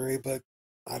than Zuri, but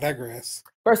I digress.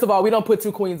 First of all, we don't put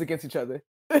two queens against each other.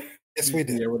 Yes, we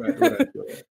do. Yeah, we're not doing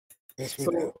that. Yes, we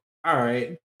do. All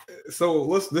right.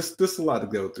 So this is a lot to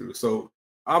go through. So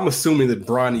I'm assuming that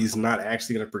Bronny's not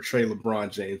actually going to portray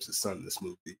LeBron James' son in this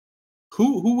movie.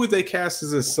 Who would they cast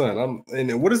as his son?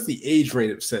 And what is the age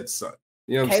range of said son?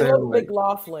 You know what I'm saying? Caleb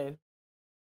McLaughlin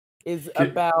is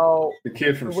about the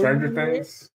kid from Stranger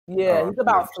Things. Yeah, he's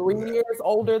about 3 years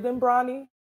older than Bronny.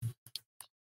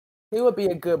 He would be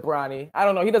a good Bronny. I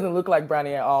don't know. He doesn't look like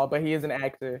Bronny at all, but he is an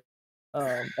actor.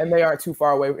 And they aren't too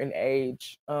far away in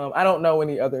age. I don't know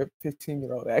any other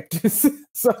 15-year-old actors.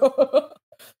 So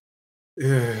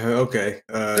yeah, okay.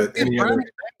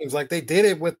 It's like they did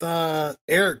it with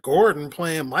Eric Gordon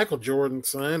playing Michael Jordan's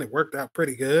son. It worked out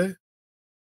pretty good.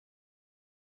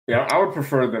 Yeah, I would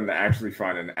prefer them to actually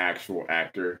find an actual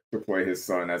actor to play his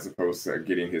son as opposed to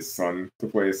getting his son to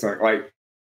play his son. Like,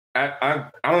 I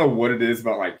don't know what it is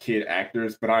about like kid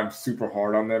actors, but I'm super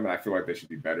hard on them, and I feel like they should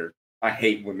be better. I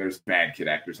hate when there's bad kid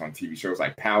actors on TV shows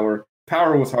like Power.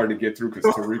 Power was hard to get through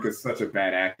because Tariq is such a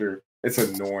bad actor. It's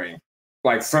annoying.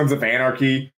 Like Sons of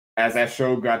Anarchy, as that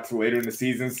show got to later in the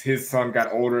seasons, his son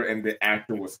got older and the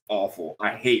actor was awful.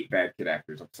 I hate bad kid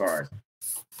actors. I'm sorry.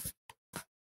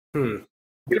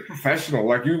 Get a professional.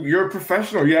 Like you're a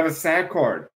professional. You have a SAG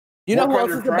card. You know who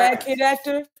else is a bad kid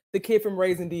actor? The kid from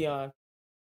Raising Dion.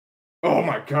 Oh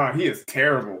my God, he is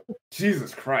terrible.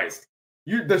 Jesus Christ.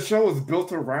 The show is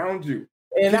built around you.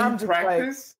 And Can I'm you just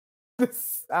practice? like,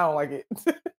 I don't like it.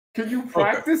 Can you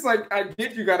practice? Like, I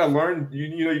get you got to learn,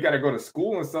 you got to go to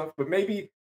school and stuff, but maybe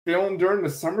film during the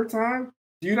summertime?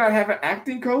 Do you not have an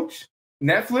acting coach?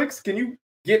 Netflix? Can you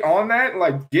get on that and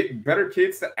like get better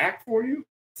kids to act for you?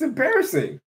 It's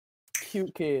embarrassing.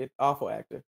 Cute kid, awful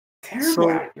actor. Terrible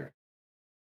actor.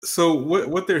 So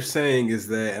what they're saying is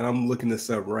that, and I'm looking this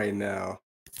up right now,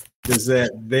 is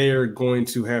that they're going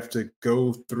to have to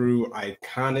go through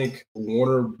iconic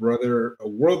Warner Brother, a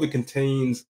world that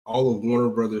contains all of Warner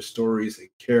Brothers stories and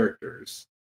characters.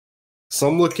 So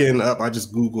I'm looking up, I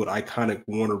just Googled iconic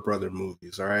Warner Brother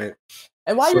movies, all right?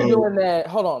 And while you're doing that,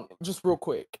 hold on, just real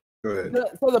quick. Go ahead.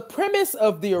 So the premise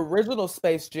of the original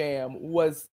Space Jam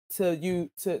was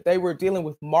they were dealing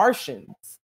with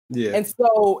Martians. Yeah. And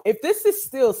so if this is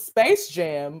still Space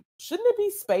Jam, shouldn't it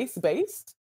be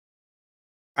space-based?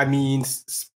 I mean,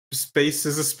 space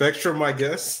is a spectrum, I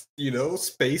guess.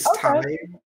 Space, time.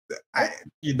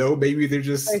 Maybe they're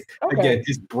just, again,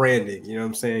 it's branding. You know what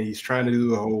I'm saying? He's trying to do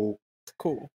the whole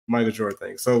Michael Jordan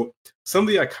thing. So some of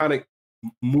the iconic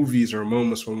movies or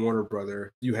moments from Warner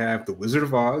Brother, you have The Wizard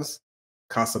of Oz,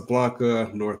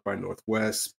 Casablanca, North by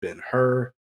Northwest,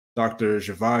 Ben-Hur, Dr.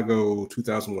 Zhivago,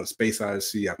 2001 Space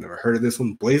Odyssey. I've never heard of this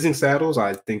one. Blazing Saddles,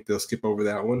 I think they'll skip over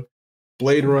that one.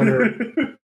 Blade Runner,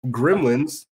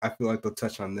 Gremlins, I feel like they'll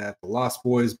touch on that. The Lost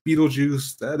Boys,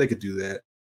 Beetlejuice, they could do that.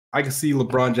 I can see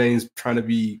LeBron James trying to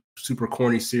be super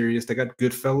corny serious. They got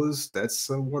Goodfellas. That's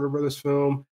a Warner Brothers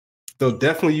film. They'll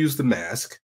definitely use The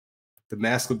Mask. The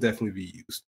Mask will definitely be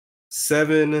used.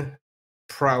 Seven,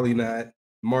 probably not.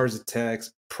 Mars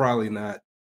Attacks, probably not.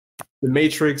 The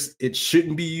Matrix, it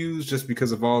shouldn't be used just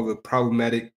because of all the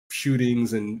problematic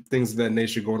shootings and things of that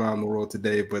nature going on in the world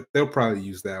today, but they'll probably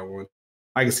use that one.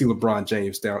 I can see LeBron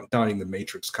James donning the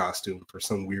Matrix costume for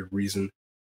some weird reason.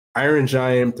 Iron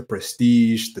Giant, The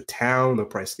Prestige, The Town, they'll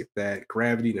probably skip that.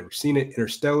 Gravity, never seen it.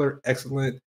 Interstellar,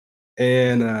 excellent.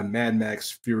 And Mad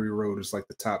Max Fury Road is like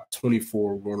the top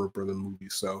 24 Warner Brother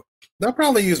movies. So they'll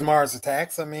probably use Mars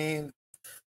Attacks. I mean,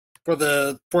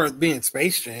 for it being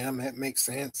Space Jam, that makes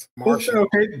sense. Martian.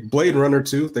 Okay, Blade Runner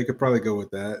too. They could probably go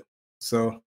with that.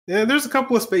 So yeah, there's a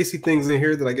couple of spacey things in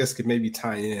here that I guess could maybe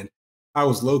tie in. I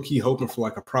was low-key hoping for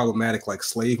like a problematic like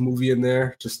slave movie in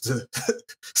there just to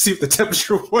see what the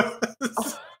temperature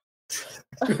was.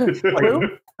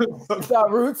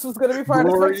 Roots was going to be part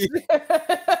Glory. of it.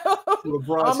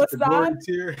 LeBron's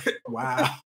here.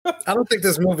 Wow. I don't think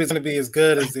this movie's going to be as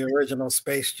good as the original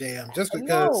Space Jam just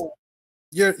because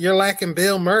you're lacking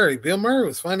Bill Murray. Bill Murray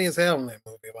was funny as hell in that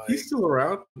movie. Like, he's still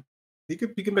around. He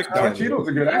can make Don Cheadle's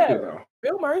a good actor though.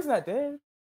 Bill Murray's not dead.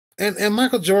 And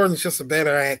Michael Jordan's just a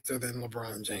better actor than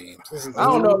LeBron James. I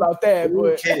don't know about that,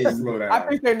 but Slow down. I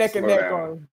think they're neck and neck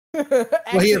on.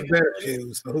 Well, he has better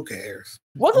shoes, so who cares?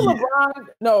 Wasn't LeBron?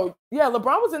 No,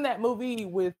 LeBron was in that movie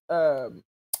with the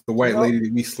white lady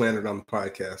that we slandered on the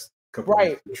podcast.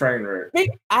 Right. Train wreck.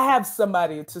 I have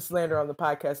somebody to slander on the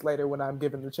podcast later when I'm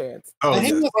given the chance. Oh,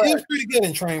 he was pretty good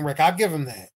in Trainwreck. I'll give him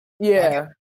that. Yeah.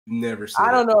 Never seen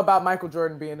I don't know about Michael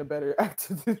Jordan being a better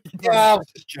actor than I was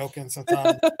just joking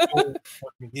sometimes.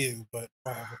 you, but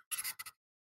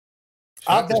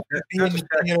I'll definitely be in the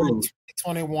theater in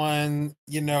 2021,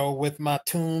 with my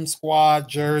Toon Squad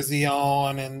jersey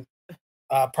on and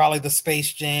probably the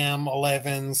Space Jam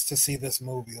 11s to see this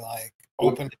movie,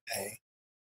 open day.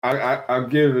 I'll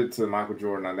give it to Michael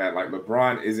Jordan on that. Like,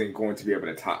 LeBron isn't going to be able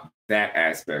to top that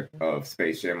aspect of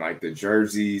Space Jam, like the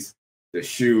jerseys, the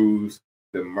shoes,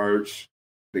 the merch,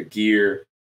 the gear.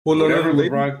 Well,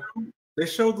 LeBron. They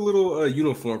showed the little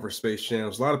uniform for Space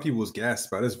Jams. A lot of people was gassed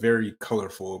about it. It's very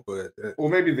colorful, but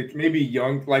maybe the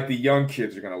young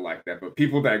kids are gonna like that. But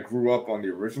people that grew up on the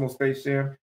original Space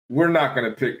Jam, we're not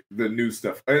gonna pick the new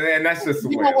stuff, and that's just the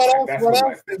way. What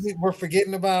else we're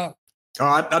forgetting about? Oh,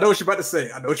 I know what you're about to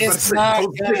say. It's not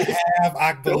gonna have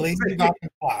 "I Believe I Can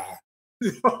Fly,"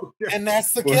 and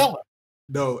that's the killer.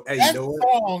 No, hey, that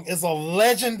song is a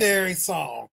legendary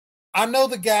song. I know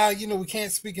the guy, we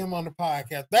can't speak him on the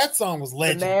podcast. That song was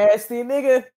legendary. Nasty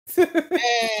nigga.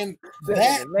 And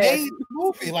that made the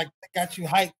movie, it got you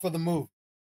hyped for the movie.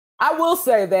 I will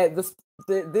say that this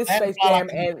Space Jam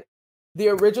and the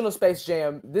original Space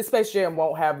Jam, this Space Jam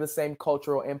won't have the same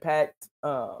cultural impact.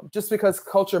 Just because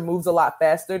culture moves a lot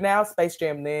faster now. Space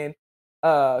Jam then,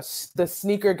 the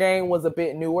sneaker game was a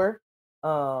bit newer.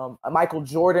 Michael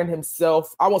Jordan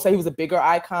himself, I won't say he was a bigger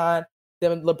icon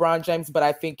than LeBron James, but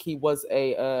I think he was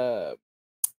an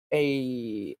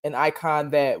icon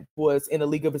that was in a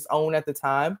league of his own at the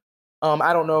time.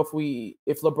 I don't know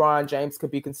if LeBron James could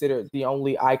be considered the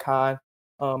only icon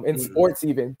in sports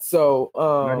even. So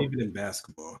not even in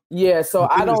basketball. Yeah, so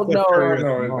I don't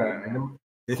know.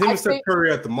 If him and Steph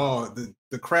Curry at the mall,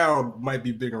 the crowd might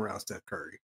be big around Steph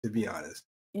Curry, to be honest.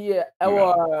 Yeah,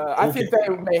 well, I think they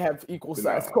may have equal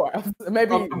size crowds.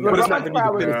 Maybe LeBron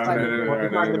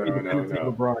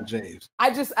James.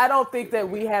 I don't think that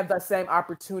we have the same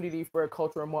opportunity for a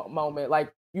cultural moment.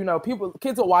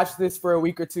 Kids will watch this for a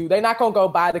week or two. They're not gonna go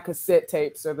buy the cassette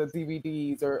tapes or the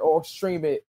DVDs or stream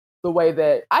it the way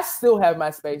that I still have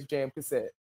my Space Jam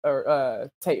cassette or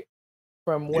tape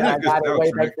from when I got it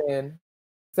way back then.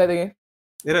 Say that again.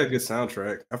 It had a good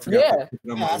soundtrack. I forgot to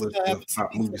put on my list of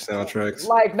top movie soundtracks.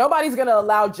 Nobody's gonna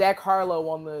allow Jack Harlow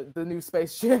on the new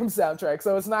Space Jam soundtrack,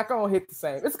 so it's not gonna hit the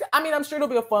same. I'm sure it'll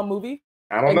be a fun movie.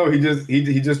 I don't know. He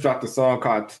just dropped a song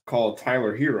called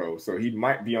Tyler Hero, so he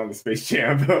might be on the Space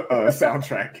Jam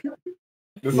soundtrack.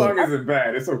 The song isn't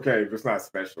bad. It's okay. It's not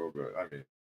special, but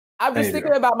I'm just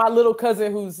thinking about my little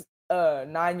cousin who's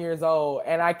 9 years old,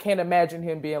 and I can't imagine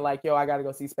him being like, "Yo, I gotta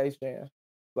go see Space Jam."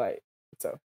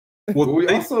 So. Well, we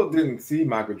also didn't see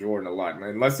Michael Jordan a lot,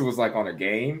 unless it was on a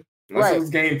game. Unless it was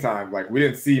game time, we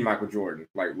didn't see Michael Jordan.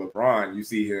 Like LeBron, you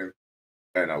see him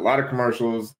in a lot of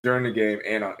commercials during the game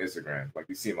and on Instagram.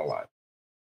 You see him a lot.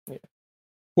 Yeah.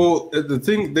 Well, the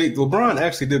thing, LeBron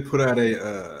actually did put out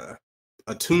a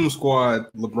Toon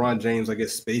Squad LeBron James, I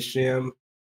guess, Space Jam,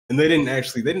 and they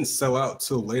didn't sell out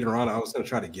till later on. I was gonna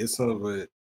try to get some, but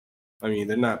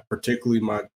they're not particularly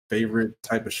my favorite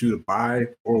type of shoe to buy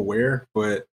or wear,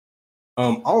 but.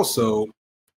 Also,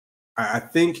 I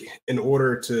think in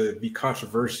order to be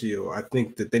controversial, I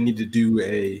think that they need to do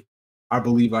a "I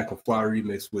Believe I Can Fly"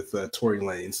 remix with Tory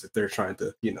Lanez if they're trying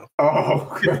to,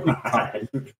 Oh, I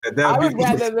would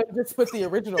rather than just put the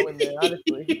original in there,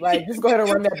 honestly. Just go ahead and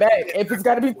run that back if it's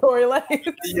got to be Tory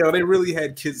Lanez. They really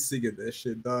had kids singing that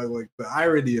shit, dog. The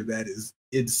irony of that is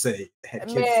insane.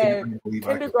 Kindergarten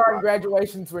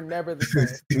graduations were never the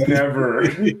same.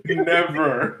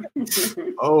 Never.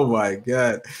 Oh my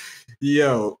god,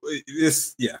 yo,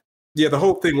 the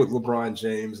whole thing with LeBron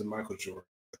James and Michael Jordan,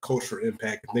 the cultural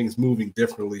impact and things moving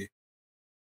differently.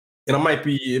 And it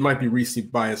might be recency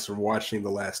bias from watching The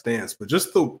Last Dance, but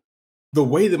just the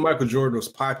way that Michael Jordan was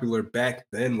popular back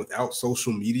then without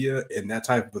social media and that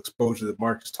type of exposure that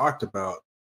Marcus talked about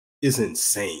is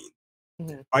insane.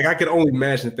 Mm-hmm. I could only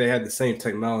imagine if they had the same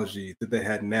technology that they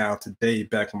had now today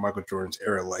back in Michael Jordan's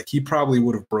era. He probably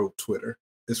would have broke Twitter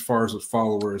as far as with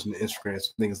followers and Instagrams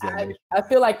and things like that. I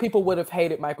feel like people would have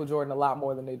hated Michael Jordan a lot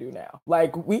more than they do now.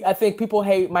 I think people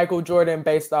hate Michael Jordan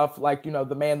based off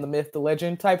the man, the myth, the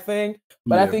legend type thing.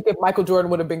 But I think if Michael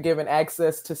Jordan would have been given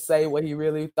access to say what he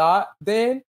really thought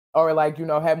then, or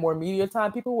had more media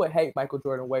time, people would hate Michael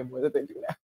Jordan way more than they do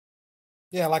now.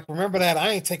 Yeah, remember that? I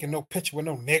ain't taking no picture with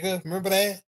no nigga. Remember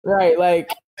that? Right,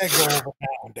 that go over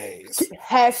nowadays.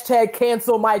 Hashtag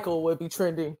cancel Michael would be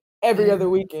trending every other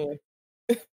weekend.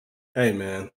 Hey,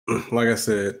 man, like I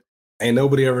said, Ain't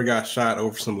nobody ever got shot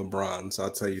over some LeBrons.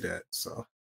 I'll tell you that. So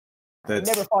I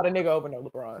never fought a nigga over no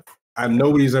LeBron.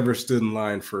 Nobody's ever stood in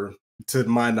line to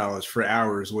my knowledge, for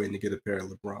hours waiting to get a pair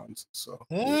of LeBrons. So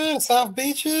South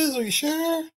Beaches, are you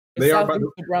sure? They are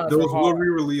about those will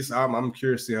re-release. I'm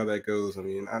curious to see how that goes. I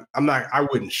mean, I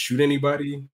wouldn't shoot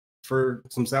anybody for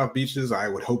some South Beaches. I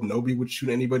would hope nobody would shoot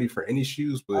anybody for any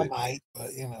shoes, but I might, but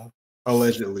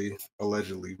allegedly,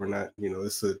 we're not. We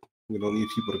don't need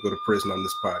people to go to prison on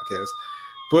this podcast.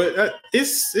 But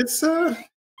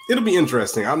it'll be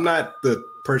interesting. I'm not the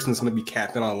person that's going to be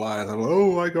capping on lines. I'm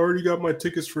like, I already got my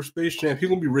tickets for Space Jam.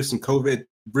 People will be risking COVID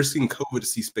to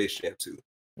see Space Jam too.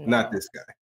 Yeah. Not this guy.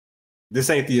 This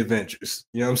ain't the Avengers.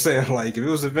 You know what I'm saying? Like, if it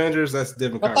was Avengers, that's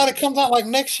different. I thought it comes out like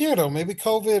next year, though. Maybe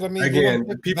COVID. I mean, again,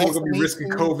 people are gonna be risking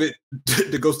COVID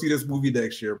to go see this movie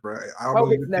next year, bro.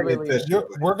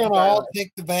 We're gonna all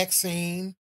take the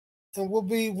vaccine, and we'll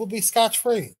be scotch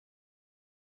free.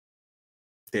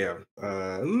 Damn.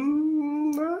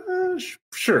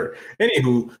 Sure.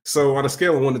 Anywho, so on a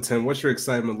scale of 1 to 10, what's your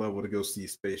excitement level to go see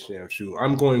Space Jam 2?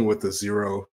 I'm going with a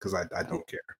 0 because I don't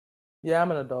care. Yeah,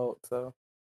 I'm an adult, so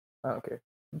I don't care.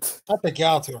 I think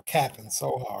y'all two are capping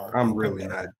so hard. I'm really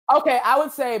not. Okay, I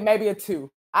would say maybe a 2.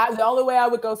 The only way I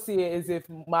would go see it is if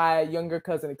my younger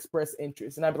cousin expressed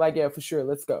interest, and I'd be like, yeah, for sure,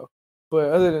 let's go.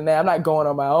 But other than that, I'm not going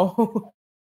on my own.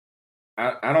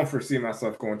 I don't foresee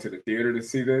myself going to the theater to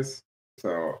see this,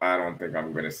 so I don't think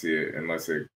I'm going to see it unless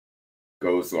it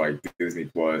goes to like Disney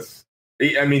Plus.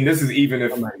 I mean, this is even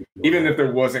if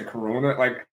there wasn't Corona,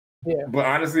 like, yeah. But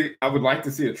honestly, I would like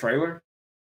to see a trailer.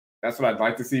 That's what I'd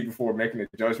like to see before making a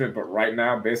judgment. But right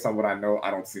now, based on what I know, I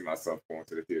don't see myself going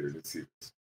to the theater to see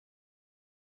this.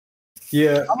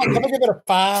 Yeah, I'm gonna give it a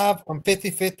 5. I'm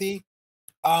 50-50.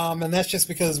 And that's just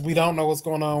because we don't know what's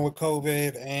going on with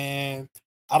COVID, and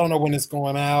I don't know when it's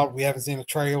going out. We haven't seen a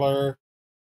trailer.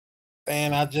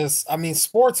 And I mean,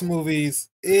 sports movies,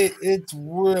 it's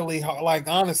really hard. Like,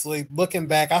 honestly, looking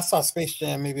back, I saw Space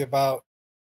Jam maybe about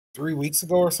 3 weeks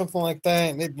ago or something like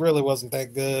that, and it really wasn't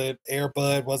that good. Air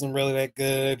Bud wasn't really that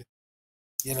good.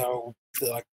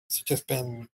 Like, it's just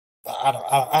been,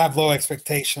 I have low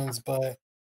expectations, but,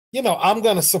 I'm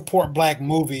going to support Black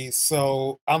movies,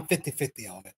 so I'm 50-50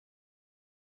 on it.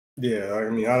 Yeah, I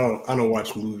mean, I don't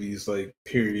watch movies, like,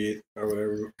 period or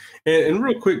whatever. And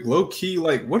real quick, low key,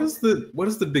 like, what is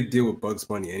the big deal with Bugs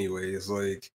Bunny anyways?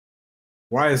 Like,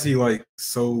 why is he like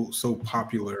so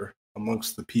popular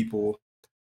amongst the people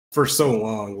for so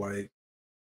long? Like,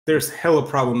 there's hella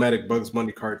problematic Bugs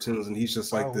Bunny cartoons, and he's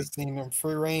just like this. We've seen them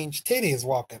free range titties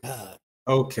walking up.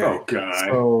 Okay. Oh God.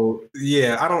 So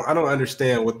yeah, I don't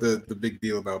understand what the big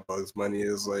deal about Bugs Bunny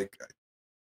is. Like,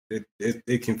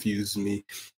 it confused me.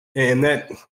 And that,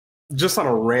 just on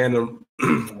a random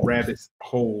rabbit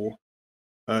hole,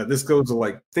 this goes to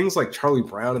like things like Charlie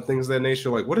Brown and things of that nature.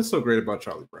 Like, what is so great about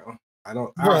Charlie Brown?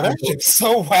 That shit's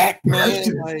so whack,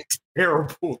 man. Like,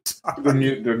 terrible.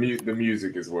 The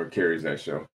music is what carries that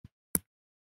show.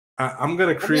 I'm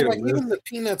gonna create a list. Even the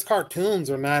Peanuts cartoons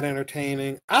are not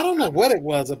entertaining. I don't know what it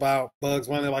was about Bugs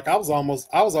Bunny. Like, I was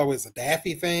always a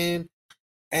Daffy fan,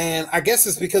 and I guess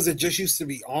it's because it just used to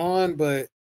be on, but.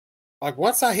 Like,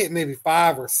 once I hit maybe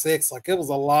 5 or 6, like, it was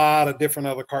a lot of different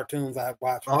other cartoons I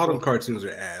watched. All them cartoons are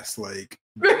ass. Like,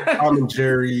 Tom and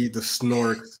Jerry, the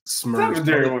Snorks, Smurfs. Tom and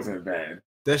Jerry wasn't bad.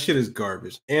 That shit is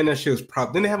garbage. And that shit was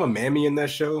didn't they have a mammy in that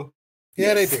show?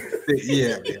 Yeah, they did.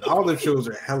 Yeah, man. All their shows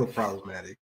are hella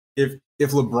problematic. If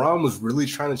LeBron was really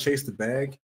trying to chase the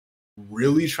bag,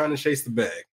 what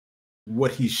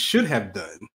he should have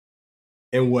done,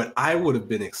 and what I would have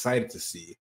been excited to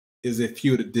see, is if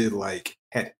he would have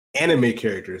had anime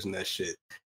characters and that shit.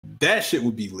 That shit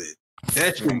would be lit.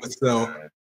 That shit would sell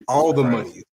all the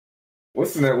money.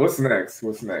 What's next?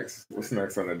 What's next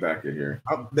on the docket here?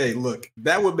 Hey, look,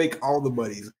 that would make all the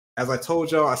monies. As I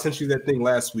told y'all, I sent you that thing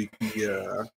last week.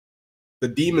 The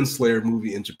Demon Slayer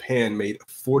movie in Japan made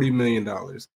 $40 million.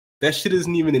 That shit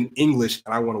isn't even in English,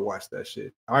 and I want to watch that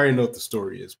shit. I already know what the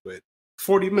story is, but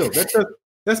 $40 million.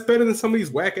 That's better than some of these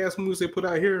whack ass movies they put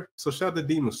out here. So shout out to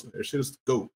Demon Slayer. Shit is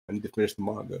GOAT. I need to finish the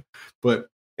manga. But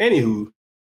anywho,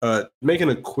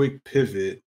 making a quick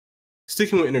pivot,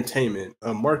 sticking with entertainment,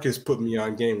 Marcus put me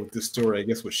on game with this story, I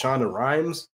guess, with Shonda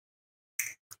Rhimes.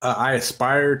 I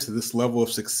aspire to this level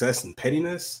of success and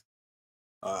pettiness.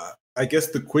 I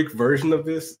guess the quick version of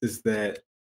this is that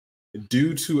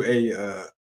due to a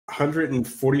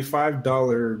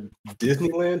 $145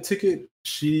 Disneyland ticket,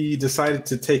 she decided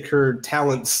to take her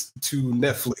talents to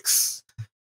Netflix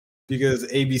because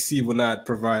ABC will not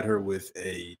provide her with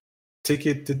a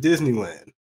ticket to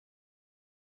Disneyland.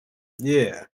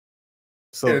 Yeah.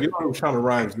 So you know what Shonda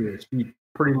Rhimes did?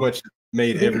 pretty much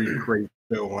made every great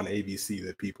show on ABC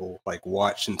that people like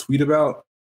watch and tweet about.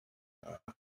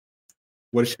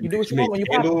 What she, you do what she you want when you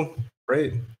handle,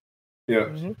 right? Yeah,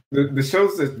 Mm-hmm. the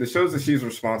shows that she's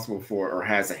responsible for or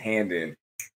has a hand in,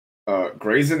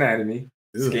 Grey's Anatomy,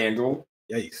 Ugh. Scandal,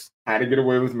 Yikes. How to Get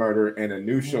Away with Murder, and a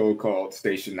new show called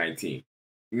Station 19.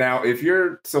 Now, if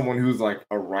you're someone who's like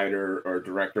a writer or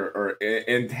director or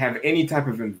and have any type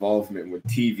of involvement with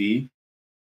TV,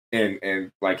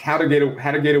 and like How to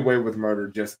Get Away with Murder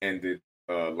just ended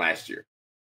last year.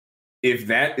 If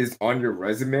that is on your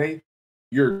resume,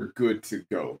 you're good to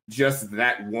go. Just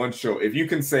that one show. If you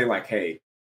can say like, hey,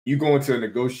 you go into a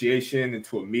negotiation,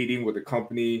 into a meeting with a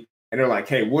company, and they're like,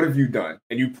 hey, what have you done?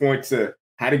 And you point to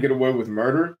How to Get Away with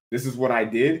Murder. This is what I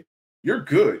did. You're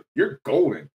good. You're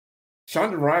golden.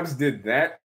 Shonda Rhimes did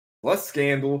that, plus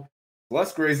Scandal,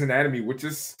 plus Grey's Anatomy, which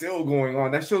is still going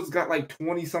on. That show's got like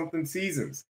 20-something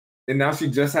seasons. And now she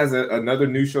just has another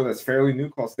new show that's fairly new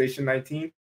called Station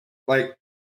 19. Like,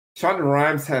 Shonda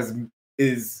Rhimes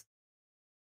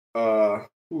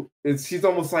she's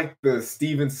almost like the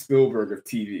Steven Spielberg of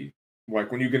TV.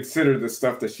 Like, when you consider the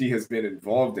stuff that she has been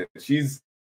involved in, she's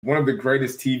one of the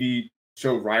greatest TV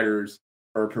show writers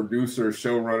or producers,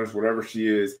 showrunners, whatever she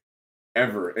is,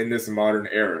 ever in this modern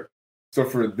era. So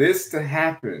for this to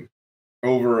happen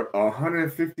over a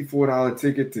 $154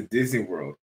 ticket to Disney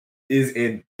World is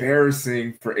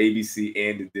embarrassing for ABC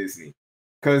and to Disney.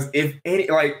 Because if any,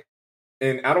 like,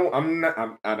 and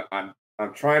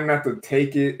I'm trying not to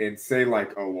take it and say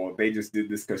like, oh, well, they just did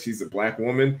this because she's a black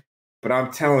woman. But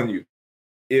I'm telling you,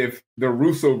 if the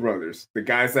Russo brothers, the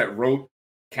guys that wrote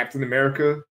Captain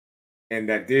America and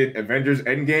that did Avengers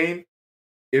Endgame,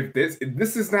 if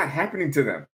this is not happening to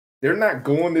them, they're not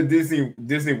going to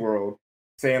Disney World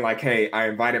saying like, hey, I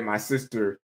invited my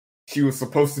sister. She was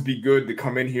supposed to be good to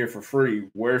come in here for free.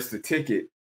 Where's the ticket?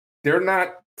 They're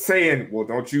not saying, well,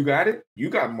 don't you got it? You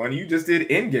got money. You just did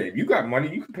Endgame. You got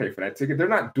money. You can pay for that ticket. They're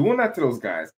not doing that to those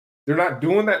guys. They're not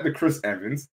doing that to Chris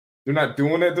Evans. They're not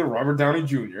doing that to Robert Downey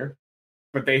Jr.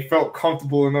 But they felt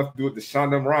comfortable enough to do it to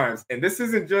Shonda Rhimes. And this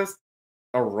isn't just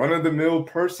a run-of-the-mill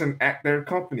person at their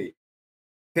company.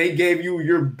 They gave you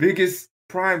your biggest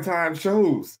primetime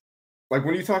shows. Like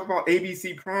when you talk about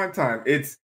ABC primetime,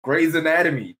 it's Grey's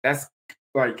Anatomy. That's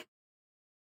like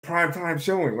primetime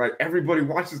showing. Like everybody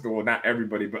watches well, not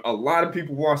everybody, but a lot of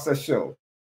people watch that show.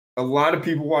 A lot of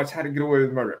people watch How to Get Away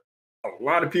with Murder. A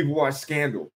lot of people watch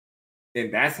Scandal.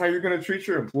 And that's how you're gonna treat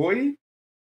your employee?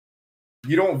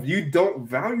 You don't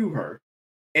value her.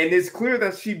 And it's clear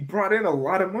that she brought in a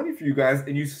lot of money for you guys,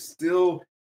 and you still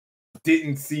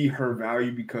didn't see her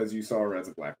value because you saw her as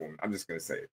a black woman. I'm just gonna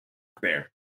say it.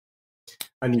 There.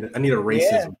 I need a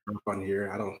racism on here.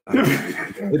 I don't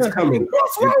it's coming.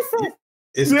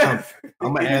 It's coming.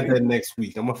 I'm gonna add that next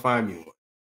week. I'm gonna find you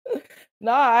one.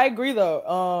 Nah, I agree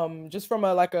though. Just from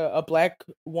a black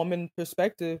woman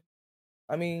perspective,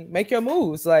 I mean, make your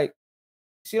moves. Like,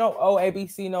 she don't owe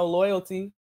ABC no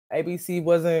loyalty. ABC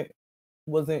wasn't,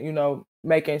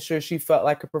 making sure she felt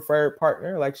like a preferred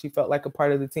partner, like she felt like a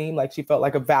part of the team, like she felt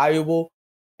like a valuable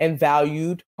and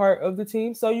valued part of the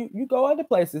team. So you go other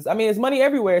places. I mean, it's money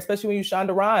everywhere, especially when you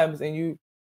Shonda Rhimes and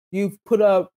you've put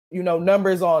up,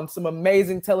 numbers on some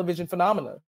amazing television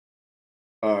phenomena.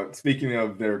 Speaking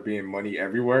of there being money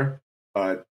everywhere,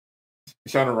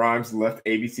 Shonda Rhimes left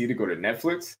ABC to go to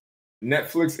Netflix.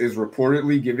 Netflix is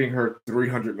reportedly giving her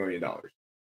 $300 million.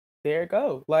 There you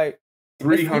go. Like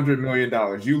 $300 million.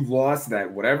 You lost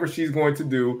that. Whatever she's going to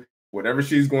do, whatever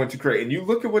she's going to create. And you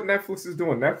look at what Netflix is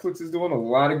doing. Netflix is doing a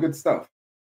lot of good stuff.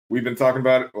 We've been talking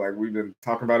about it,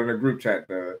 in a group chat,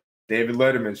 the David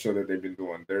Letterman show that they've been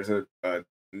doing. There's a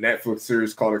Netflix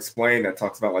series called Explain that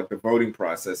talks about like the voting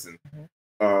process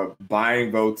and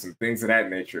buying votes and things of that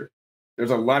nature.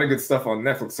 There's a lot of good stuff on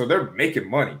Netflix. So they're making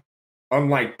money.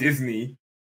 Unlike Disney,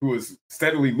 who is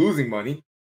steadily losing money,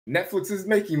 Netflix is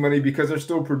making money because they're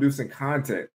still producing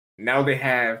content. Now they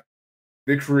have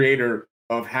the creator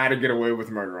of How to Get Away with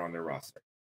Murder on their roster.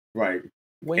 Like,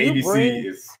 ABC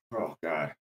is, oh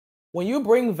God. When you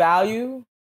bring value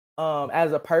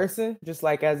as a person, just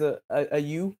like as a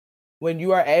you, when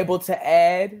you are able to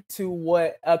add to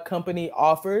what a company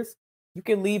offers, you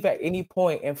can leave at any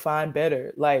point and find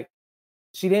better. Like,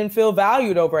 she didn't feel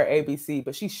valued over at ABC,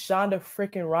 but she's Shonda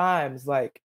freaking Rhimes.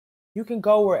 Like, you can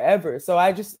go wherever. So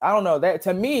I don't know, that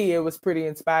to me, it was pretty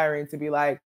inspiring to be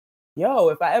like, yo,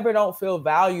 if I ever don't feel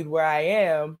valued where I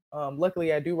am,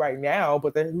 luckily I do right now,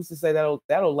 but then who's to say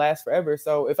that'll last forever?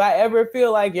 So if I ever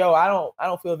feel like, yo, I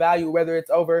don't feel valued, whether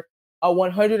it's over a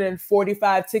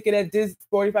 $145 ticket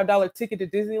 $45 ticket to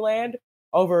Disneyland,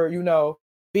 over,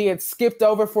 being skipped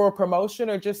over for a promotion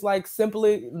or just like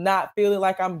simply not feeling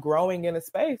like I'm growing in a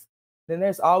space, then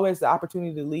there's always the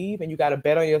opportunity to leave, and you got to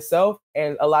bet on yourself.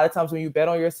 And a lot of times when you bet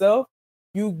on yourself,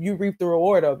 you reap the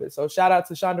reward of it. So shout out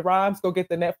to Shonda Rhimes. Go get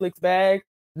the Netflix bag.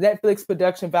 Netflix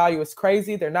production value is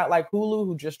crazy. They're not like Hulu,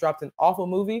 who just dropped an awful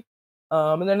movie.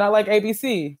 And they're not like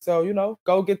ABC. So,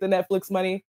 go get the Netflix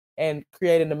money and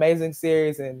create an amazing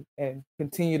series and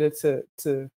continue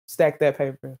to stack that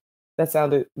paper. That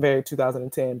sounded very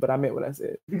 2010, but I meant what I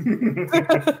said.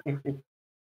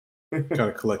 Try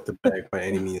to collect the bag by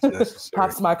any means necessary.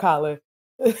 Pops my collar.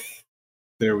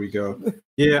 There we go.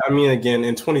 Yeah, I mean, again,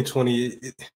 in 2020,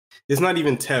 it's not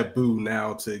even taboo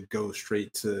now to go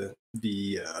straight to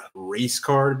the race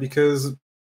card because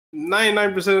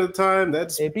 99% of the time,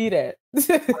 it be that.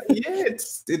 Yeah,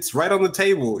 it's right on the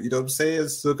table. You know what I'm saying?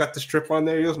 It's still got the strip on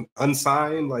there. You're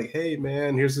unsigned. Like, hey,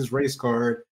 man, here's his race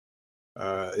card.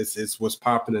 It's what's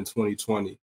popping in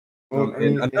 2020. Well,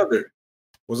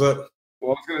 What's up?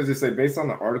 Well, I was gonna just say, based on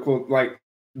the article, like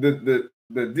the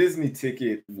Disney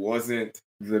ticket wasn't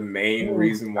the main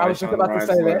reason why. I was just about to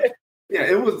say that. Yeah,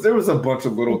 there was a bunch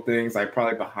of little things, like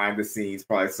probably behind the scenes,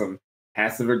 probably some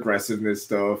passive aggressiveness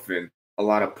stuff and a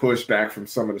lot of pushback from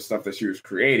some of the stuff that she was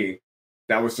creating.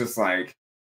 That was just like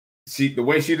the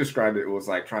way she described it was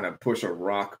like trying to push a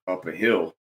rock up a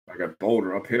hill, like a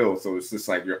boulder uphill. So it's just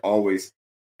like you're always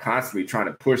constantly trying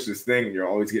to push this thing and you're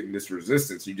always getting this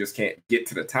resistance. You just can't get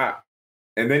to the top.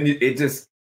 And then the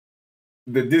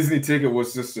Disney ticket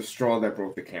was just the straw that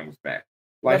broke the camel's back.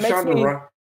 Like Shonda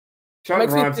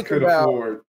Rhimes could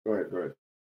afford. Go ahead.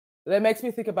 That makes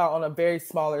me think about on a very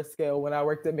smaller scale when I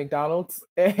worked at McDonald's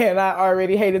and I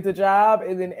already hated the job,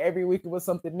 and then every week it was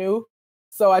something new.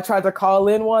 So I tried to call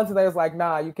in once, and they was like,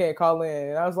 "Nah, you can't call in."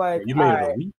 And I was like, "You made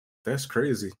it a week? That's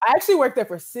crazy." I actually worked there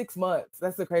for 6 months.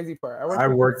 That's the crazy part. I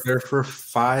worked there for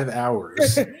 5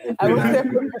 hours. I worked there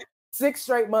for 6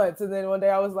 straight months, and then one day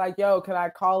I was like, "Yo, can I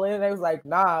call in?" And they was like,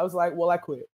 "Nah." I was like, "Well, I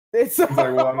quit." It's like,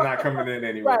 "Well, I'm not coming in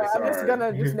anyway." Right, I'm just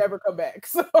gonna just never come back.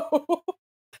 So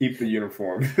keep the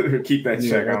uniform, keep that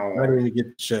check. I didn't even get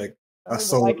the check. I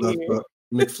sold enough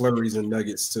McFlurries and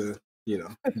nuggets to,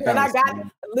 and I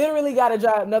literally got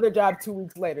another job 2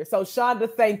 weeks later. So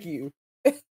Shonda, thank you.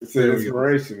 It's an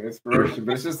inspiration,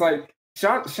 but it's just like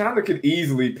Shonda could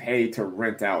easily pay to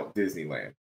rent out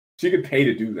Disneyland. She could pay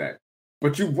to do that.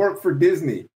 But you work for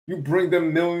Disney. You bring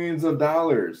them millions of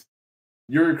dollars.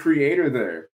 You're a creator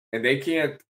there. And they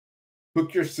can't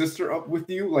hook your sister up with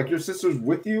you. Like, your sister's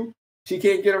with you. She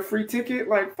can't get a free ticket.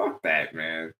 Like, fuck that,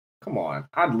 man. Come on.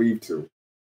 I'd leave too.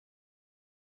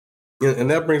 Yeah, and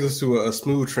that brings us to a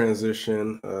smooth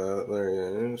transition.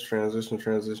 Transition.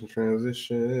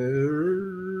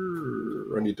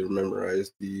 I need to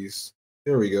memorize these.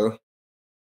 There we go.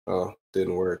 Oh,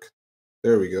 didn't work.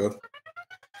 There we go.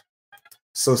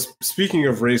 So speaking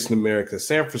of race in America,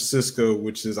 San Francisco,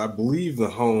 which is, I believe, the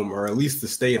home, or at least the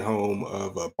state home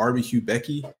of Barbecue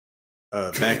Becky,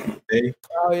 back in the day.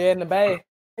 Oh yeah, in the Bay.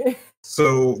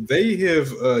 So they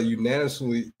have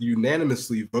unanimously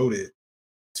voted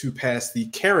to pass the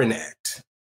Karen Act,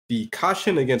 the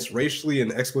Caution Against Racially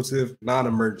and Expletive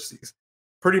Non-Emergencies,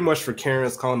 pretty much for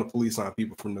Karens calling the police on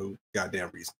people for no goddamn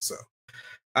reason. So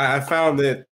I found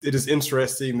that it is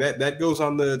interesting that goes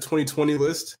on the 2020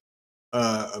 list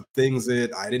of things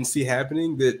that I didn't see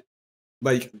happening, that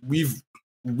like we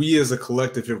as a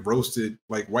collective have roasted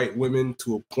like white women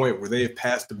to a point where they have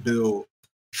passed a bill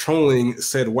trolling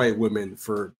said white women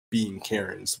for being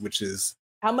Karens, which is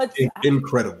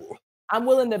incredible. I'm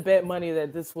willing to bet money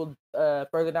that this will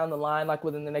further down the line, like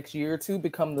within the next year or two,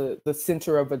 become the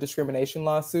center of a discrimination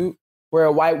lawsuit where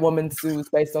a white woman sues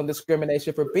based on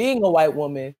discrimination for being a white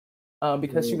woman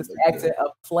because she was acting a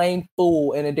plain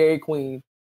fool in a Dairy Queen.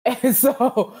 And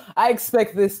so I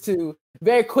expect this to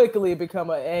very quickly become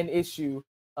an issue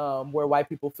where white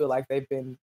people feel like they've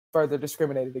been further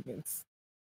discriminated against.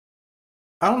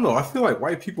 I don't know. I feel like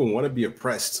white people want to be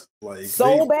oppressed, like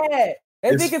bad.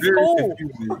 They think it's cool.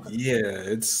 Confusing. Yeah,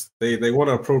 it's they want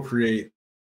to appropriate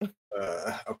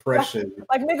oppression.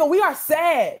 Like nigga, we are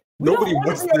sad. Nobody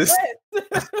wants this.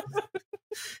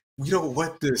 You don't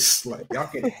want this. Like, y'all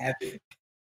can have it.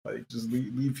 Like, just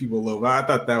leave people alone. I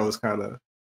thought that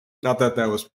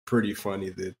was pretty funny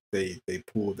that they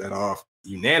pulled that off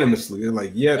unanimously. They're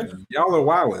like, yeah, y'all are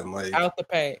wilding. Like, out the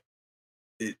paint.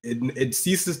 It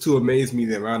ceases to amaze me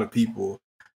the amount of people,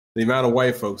 the amount of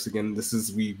white folks. Again, this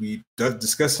is we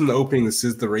discussed in the opening. This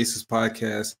is the Racist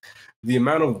Podcast. The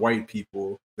amount of white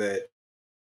people that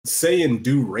say and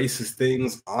do racist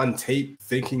things on tape,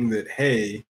 thinking that,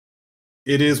 hey,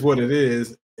 it is what it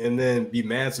is, and then be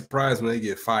mad surprised when they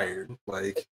get fired.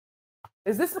 Like,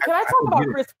 Is this? Can I talk about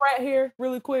Chris Pratt here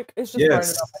really quick? It's just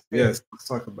yes. Let's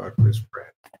talk about Chris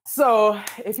Pratt. So,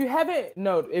 if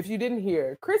you didn't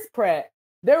hear, Chris Pratt,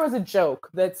 there was a joke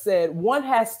that said one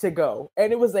has to go,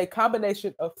 and it was a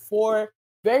combination of 4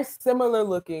 very similar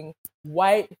looking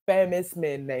white famous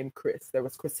men named Chris. There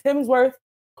was Chris Hemsworth,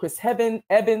 Chris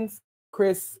Evans,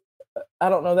 Chris, I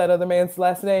don't know that other man's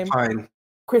last name. Pine.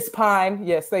 Chris Pine,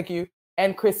 yes, thank you,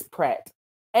 and Chris Pratt.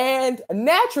 And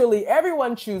naturally,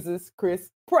 everyone chooses Chris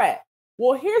Pratt.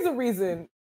 Well, here's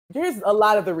a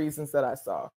lot of the reasons that I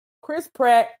saw. Chris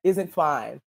Pratt isn't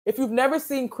fine. If you've never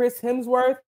seen Chris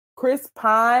Hemsworth, Chris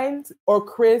Pine, or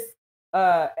Chris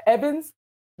Evans,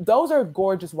 those are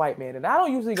gorgeous white men. And I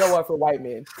don't usually go up for white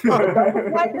men.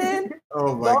 White men?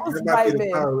 Oh my God. That might be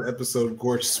the episode,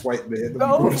 Gorgeous White Men.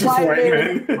 Those white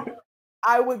men.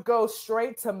 I would go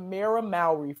straight to Mira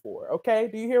Mowry for, okay?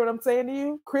 Do you hear what I'm saying to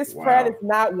you? Chris Pratt is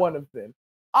not one of them.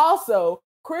 Also,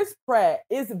 Chris Pratt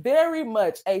is very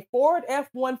much a Ford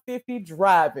F-150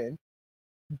 driving,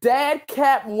 dad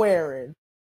cap wearing,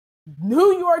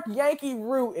 New York Yankee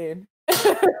rooting,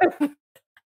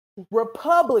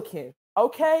 Republican,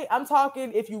 okay? I'm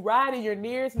talking, if you ride in your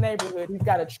nearest neighborhood, he's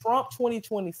got a Trump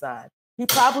 2020 sign. He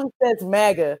probably says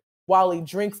MAGA while he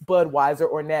drinks Budweiser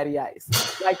or Natty Ice.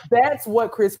 Like, that's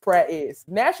what Chris Pratt is.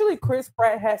 Naturally, Chris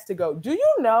Pratt has to go. Do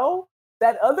you know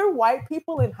that other white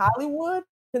people in Hollywood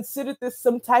considered this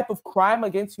some type of crime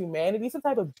against humanity, some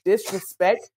type of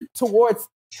disrespect towards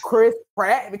Chris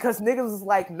Pratt? Because niggas is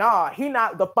like, nah, he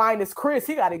not the finest Chris.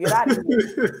 He got to get out of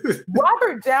here.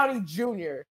 Robert Downey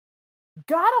Jr.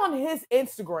 got on his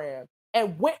Instagram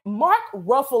and Mark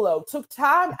Ruffalo took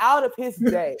time out of his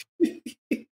day.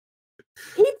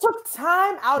 He took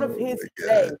time out of his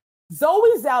day.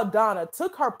 Zoe Saldana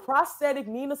took her prosthetic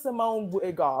Nina Simone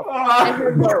wig off and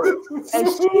her nose, and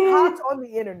she hopped on the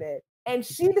internet and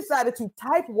she decided to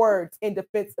type words in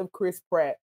defense of Chris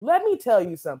Pratt. Let me tell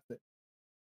you something.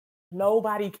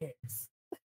 Nobody cares.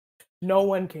 No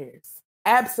one cares.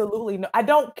 Absolutely no. I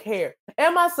don't care.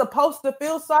 Am I supposed to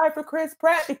feel sorry for Chris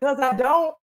Pratt? Because I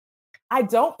don't. I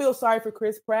don't feel sorry for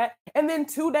Chris Pratt. And then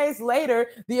 2 days later,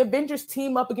 the Avengers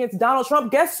team up against Donald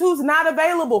Trump. Guess who's not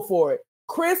available for it?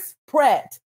 Chris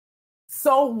Pratt.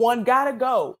 So one gotta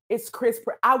go. It's Chris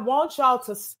Pratt. I want y'all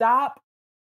to stop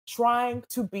trying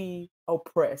to be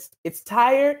oppressed. It's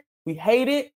tired. We hate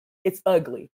it. It's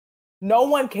ugly. No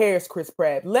one cares, Chris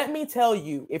Pratt. Let me tell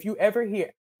you, if you ever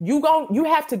hear, you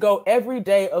have to go every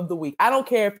day of the week. I don't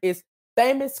care if it's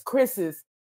famous Chris's,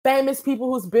 famous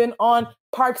people who's been on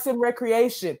Parks and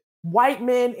Recreation, white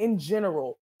men in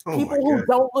general, people who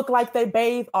don't look like they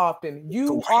bathe often.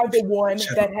 You are the one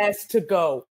that has to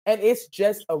go. And it's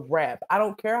just a wrap. I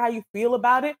don't care how you feel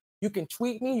about it. You can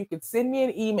tweet me. You can send me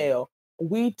an email.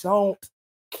 We don't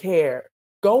care.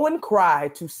 Go and cry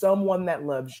to someone that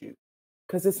loves you,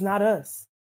 because it's not us.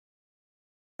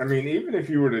 I mean, even if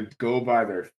you were to go by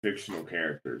their fictional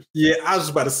characters. Yeah, I was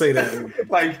about to say that.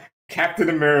 Like Captain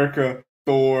America,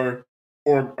 Thor,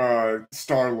 or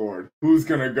Star-Lord. Who's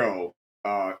going to go?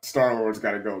 Star-Lord's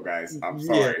got to go, guys. I'm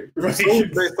sorry. Yeah. Based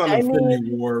on the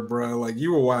Infinity War, bro. Like,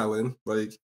 you were wilding.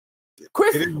 Like,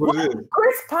 Chris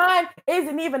Pine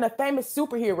isn't even a famous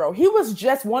superhero. He was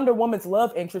just Wonder Woman's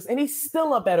love interest, and he's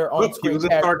still a better on-screen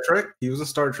character. Star Trek. He was in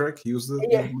Star Trek. He was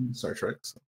the Star Trek.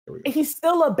 So he's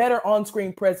still a better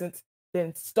on-screen presence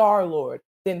than Star-Lord,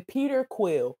 than Peter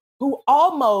Quill, who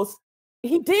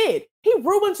he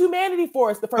ruined humanity for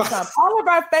us the first time. All of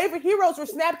our favorite heroes were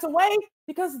snapped away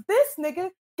because this nigga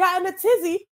got in a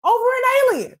tizzy over an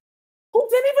alien who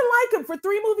didn't even like him for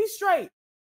 3 movies straight.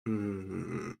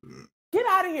 Get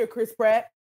out of here, Chris Pratt.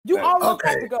 You almost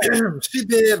have to go. She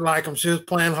did like him. She was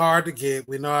playing hard to get.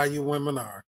 We know how you women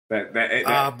are. But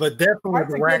definitely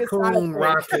the raccoon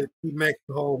rocket, he makes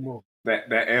the whole movie.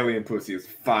 That alien pussy is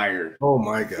fired. Oh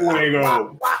my God.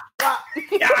 Fuego.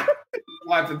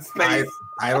 Watching space.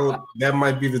 I don't. That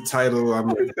might be the title.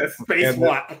 That's Space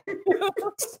Wap.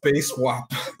 Space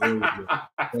Wap.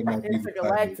 That might be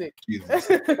Intergalactic.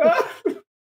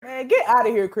 Man, get out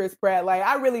of here, Chris Pratt. Like,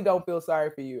 I really don't feel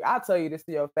sorry for you. I'll tell you this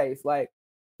to your face. Like,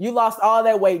 you lost all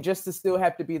that weight just to still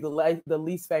have to be the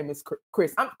least famous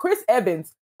Chris. Chris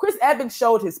Evans. Chris Evans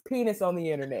showed his penis on the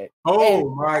internet.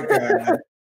 Oh my God.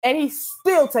 And he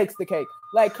still takes the cake.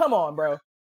 Like, come on, bro.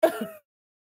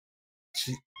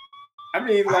 I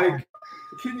mean, like,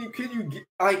 can you get,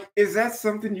 like, is that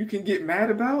something you can get mad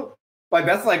about? Like,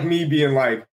 that's like me being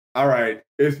like, all right,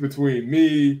 it's between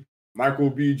me, Michael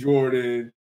B.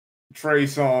 Jordan, Trey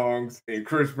Songz, and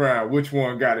Chris Brown. Which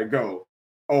one gotta go?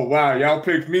 Oh, wow, y'all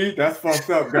picked me? That's fucked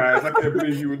up, guys. I can't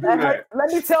believe you would do that.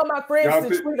 Let me tell my friends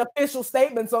to tweet official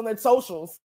statements on their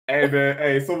socials. Hey man,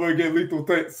 hey, someone get Lethal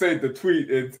Saint the tweet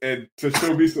and to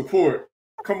show me support.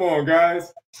 Come on,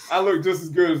 guys. I look just as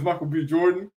good as Michael B.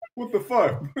 Jordan. What the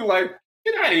fuck? Like,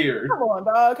 get out of here. Come on,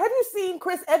 dog. Have you seen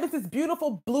Chris Evans'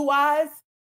 beautiful blue eyes?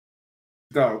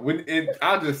 Dog,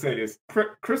 I'll just say this.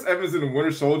 Chris Evans in the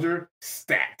Winter Soldier,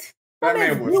 stacked. That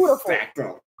man was beautiful. Stacked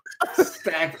up.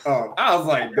 Stacked up. I was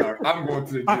like, dog, I'm going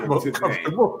to the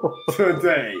gym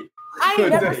today. I ain't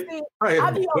never seen.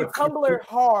 I be on Tumblr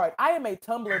hard. I am a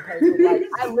Tumblr person. Like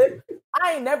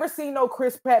I ain't never seen no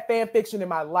Chris Pratt fan fiction in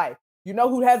my life. You know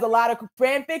who has a lot of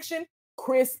fan fiction?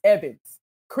 Chris Evans,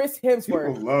 Chris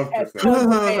Hemsworth has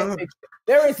tons of fan fiction.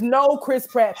 There is no Chris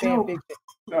Pratt fan fiction.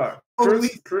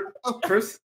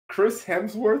 Chris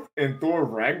Hemsworth in Thor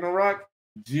Ragnarok.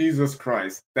 Jesus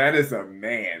Christ, that is a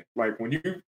man. Like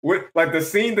like the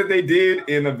scene that they did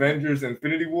in Avengers: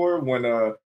 Infinity War when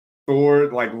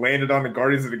Thor like landed on the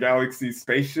Guardians of the Galaxy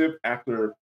spaceship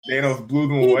after Thanos blew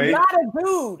them away. He's not a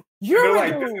dude. You're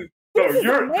a dude. No,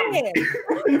 you're a man.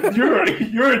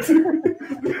 You're a dude.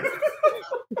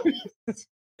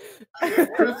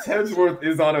 Chris Hemsworth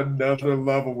is on another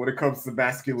level when it comes to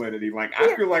masculinity. Like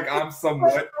I feel like I'm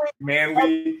somewhat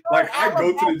manly. Like I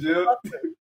go to the gym.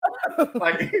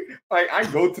 like I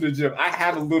go to the gym. I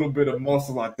have a little bit of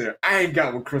muscle out there. I ain't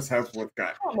got what Chris Hemsworth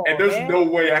got. And there's no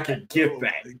way I can get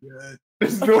that.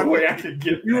 There's no way I can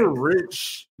get that. You're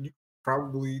rich. You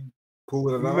probably pull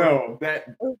it off.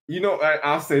 No,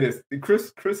 I'll say this.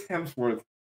 Chris Hemsworth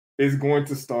is going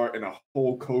to star in a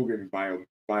Hulk Hogan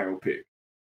biopic.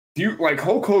 Do you like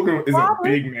Hulk Hogan is a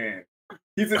big man.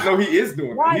 He is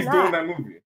doing that. He's doing that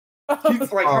movie.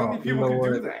 He's like, how many people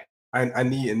can do that? I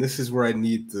need, and this is where I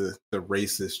need the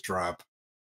racist drop.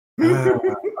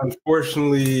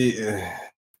 Unfortunately,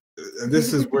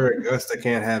 this is where Augusta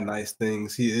can't have nice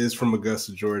things. He is from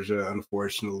Augusta, Georgia.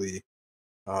 Unfortunately,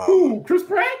 who? Chris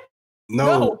Pratt?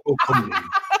 No. Hulk Hogan.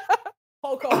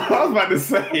 I was about to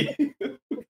say.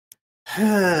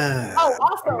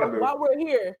 Also, while we're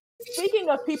here, speaking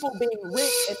of people being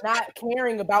rich and not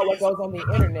caring about what goes on the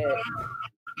internet.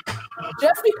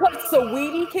 Just because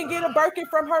Saweetie can get a Birkin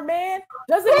from her man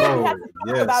doesn't mean we have to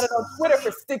talk about it on Twitter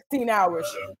for 16 hours.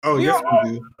 Oh, We're yes,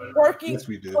 we do. Working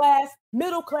class,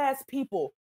 middle class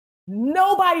people.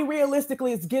 Nobody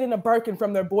realistically is getting a Birkin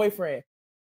from their boyfriend.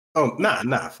 Oh,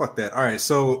 nah, fuck that. All right,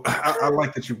 so I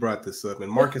like that you brought this up,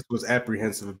 and Marcus was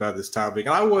apprehensive about this topic,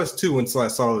 and I was too until I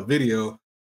saw the video,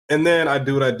 and then I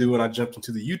do what I do, and I jumped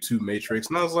into the YouTube matrix,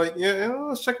 and I was like, yeah,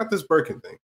 let's check out this Birkin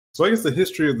thing. So I guess the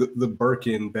history of the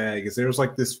Birkin bag is there's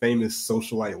like this famous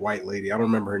socialite white lady. I don't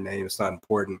remember her name. It's not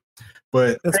important.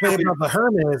 But it's made of the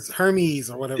Hermes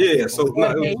or whatever. Yeah, so it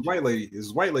was white lady. It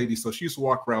was white lady. So she used to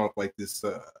walk around with like this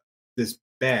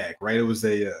bag, right? It was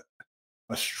a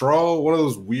straw, one of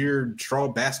those weird straw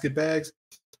basket bags.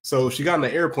 So she got on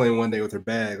the airplane one day with her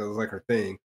bag. That was like her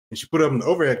thing. And she put it up in the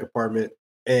overhead compartment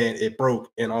and it broke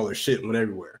and all her shit went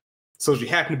everywhere. So she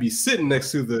happened to be sitting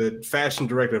next to the fashion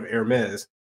director of Hermes.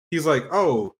 He's like,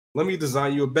 oh, let me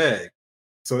design you a bag.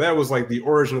 So that was like the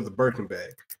origin of the Birkin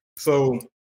bag. So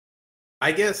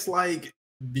I guess like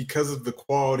because of the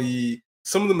quality,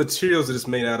 some of the materials that it's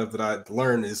made out of that I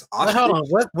learned is ostrich. Hold on,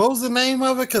 what was the name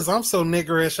of it? Because I'm so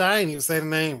niggerish, I ain't even say the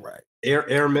name right.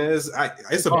 Hermes.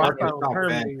 It's a Birkin bag for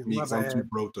me because I'm too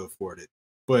broke to afford it.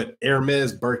 But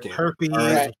Hermes Birkin.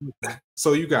 Right?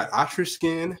 So you got ostrich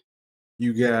skin.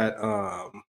 You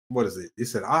got what is it? It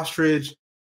said ostrich.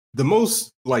 The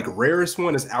most like rarest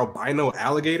one is albino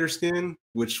alligator skin,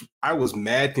 which I was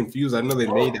mad confused. I know they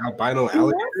made albino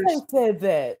alligators. Beyonce said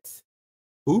that.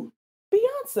 Who?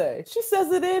 Beyonce. She says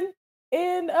it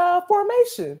in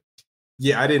Formation.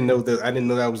 Yeah, I didn't know that. I didn't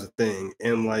know that was a thing.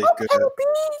 And like,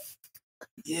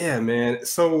 yeah, man.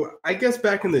 So I guess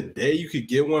back in the day, you could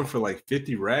get one for like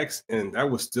 50 racks, and that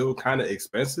was still kind of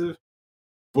expensive.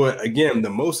 But again, the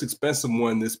most expensive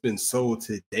one that's been sold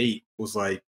to date was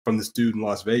like from this dude in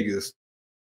Las Vegas.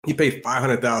 He paid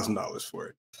 $500,000 for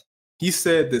it. He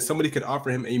said that somebody could offer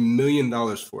him $1 million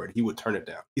for it. He would turn it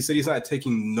down. He said he's not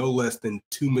taking no less than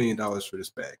 $2 million for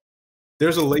this bag.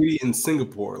 There's a lady in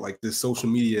Singapore, like this social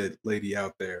media lady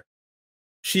out there.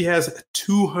 She has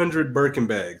 200 Birkin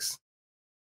bags.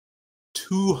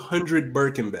 200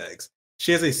 Birkin bags.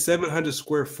 She has a 700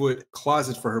 square foot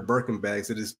closet for her Birkin bags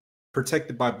that is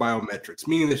protected by biometrics,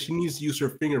 meaning that she needs to use her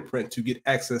fingerprint to get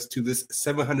access to this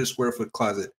 700 square foot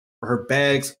closet for her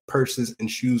bags, purses, and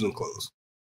shoes and clothes.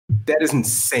 That is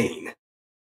insane.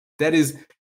 That is,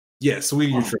 yes,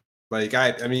 sweetie, you're true. Like,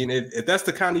 I mean, if that's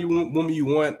the kind of woman you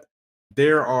want,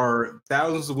 there are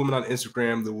thousands of women on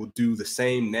Instagram that will do the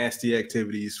same nasty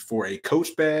activities for a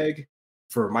Coach bag,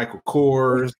 for Michael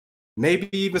Kors, Maybe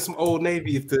even some Old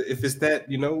Navy if it's that,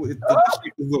 if the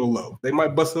shit is a little low. They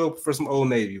might bust it up for some Old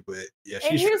Navy, but yeah.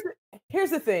 And here's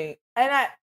the thing, and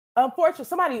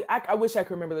unfortunately, I wish I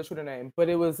could remember the Twitter name, but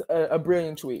it was a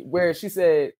brilliant tweet where she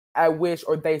said, "I wish,"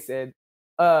 or they said,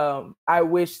 "I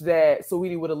wish that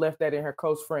Saweetie would have left that in her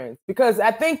close friends," because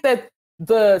I think that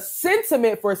the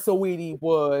sentiment for Saweetie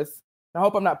was, I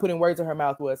hope I'm not putting words in her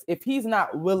mouth, was if he's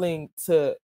not willing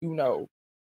to,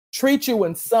 treat you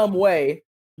in some way,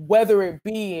 whether it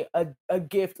be a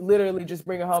gift, literally just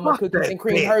bringing home a cookies and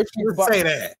cream Hershey's bar. Say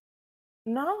that.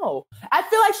 No, I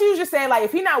feel like she was just saying, like,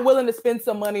 if he's not willing to spend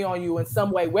some money on you in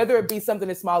some way, whether it be something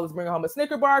as small as bringing home a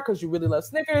Snicker bar because you really love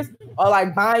Snickers, or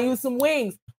like buying you some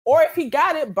wings, or if he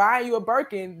got it, buying you a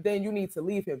Birkin, then you need to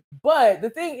leave him. But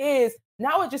the thing is,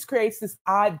 now it just creates this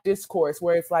odd discourse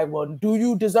where it's like, well,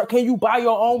 can you buy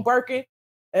your own Birkin?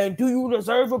 And do you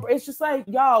deserve it? It's just like,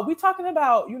 y'all, we talking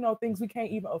about, things we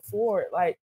can't even afford.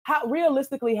 Like, how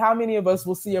many of us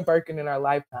will see a Birkin in our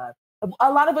lifetime?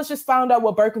 A lot of us just found out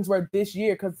what Birkins were this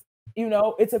year because,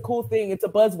 it's a cool thing. It's a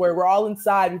buzzword. We're all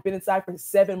inside. We've been inside for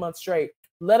 7 months straight.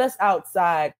 Let us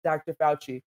outside, Dr.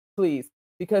 Fauci, please,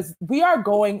 because we are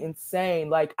going insane.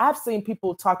 Like, I've seen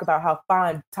people talk about how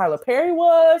fine Tyler Perry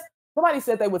was. Somebody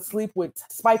said they would sleep with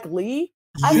Spike Lee.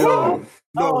 Somebody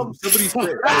said,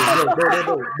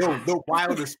 the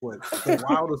wildest one. The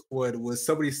wildest one was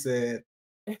somebody said,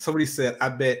 I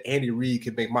bet Andy Reid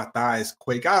could make my thighs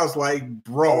quake. I was like,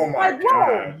 bro. Oh my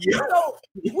God. Yeah. So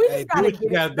we just gotta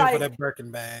do for that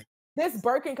Birkin bag. This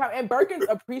Birkin, and Birkins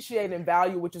appreciate in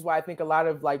value, which is why I think a lot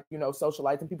of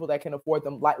socialites and people that can afford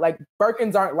them, like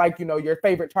Birkins aren't like, your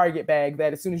favorite Target bag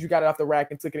that as soon as you got it off the rack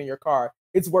and took it in your car,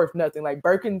 it's worth nothing. Like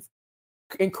Birkins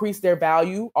increase their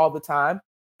value all the time.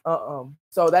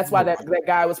 So that's why that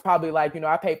guy was probably like,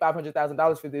 I paid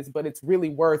 $500,000 for this, but it's really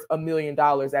worth $1 million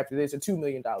after this, or $2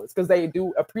 million, because they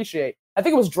do appreciate. I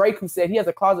think it was Drake who said he has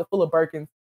a closet full of Birkins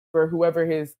for whoever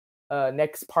his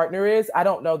next partner is. I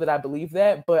don't know that I believe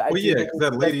that, but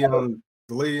that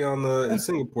lady in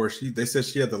Singapore, they said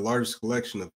she had the largest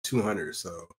collection of 200.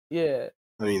 So yeah,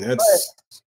 I mean that's.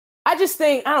 I just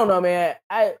think, I don't know, man.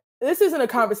 This isn't a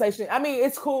conversation. I mean,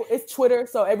 it's cool. It's Twitter,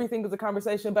 so everything is a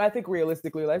conversation. But I think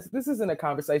realistically, this isn't a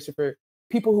conversation for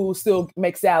people who still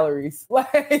make salaries.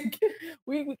 Like,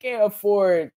 we can't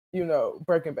afford,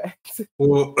 Birkin bags.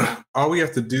 Well, all we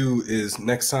have to do is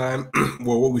next time,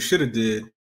 what we should have did,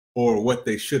 or what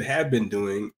they should have been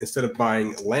doing, instead of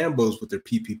buying Lambos with their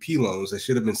PPP loans, they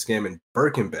should have been scamming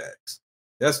Birkin bags.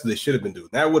 That's what they should have been doing.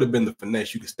 That would have been the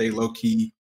finesse. You could stay low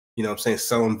key.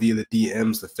 Sell them via the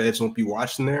DMs. The feds won't be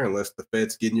watching there unless the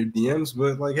feds get in your DMs.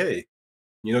 But like, hey,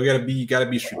 you gotta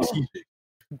be strategic.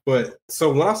 But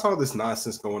so when I saw this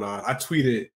nonsense going on, I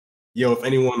tweeted, if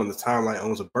anyone on the timeline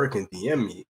owns a Birkin, DM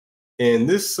me. And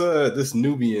this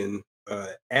Nubian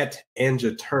at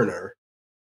Anja Turner,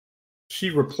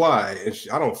 she replied, and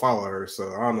I don't follow her,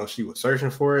 so I don't know if she was searching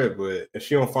for it, but if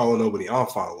she don't follow nobody, I'm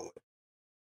following.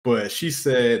 But she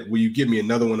said, will you give me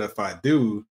another one if I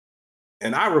do?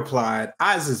 And I replied,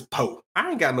 Eyes is Poe. I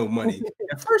ain't got no money.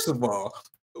 And first of all,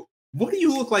 what do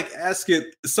you look like asking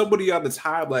somebody on the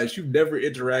timeline you've never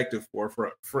interacted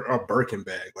for a Birkin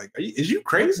bag? Like, is you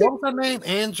crazy? What was her name?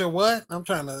 Anja what? I'm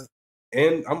trying to.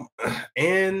 And I'm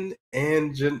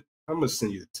gonna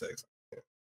send you the text.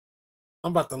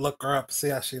 I'm about to look her up, see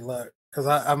how she look, because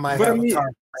I might have a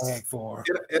Target bag for her.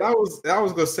 And I was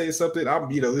gonna say something.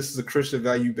 This is a Christian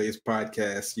value based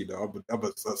podcast. I'm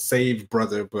a saved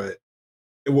brother, but.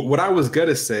 What I was going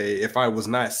to say, if I was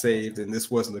not saved and this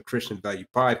wasn't a Christian value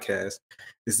podcast,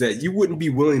 is that you wouldn't be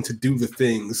willing to do the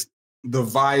things, the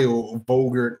vile,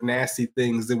 vulgar, nasty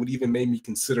things that would even make me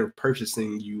consider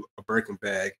purchasing you a Birkin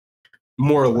bag,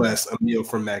 more or less a meal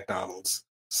from McDonald's.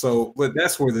 So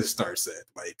that's where this starts at.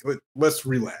 Like, let's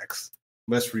relax.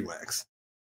 Let's relax.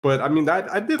 But I mean,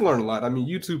 I did learn a lot. I mean,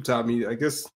 YouTube taught me, I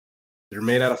guess, they're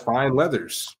made out of fine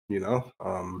leathers, They're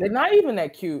not even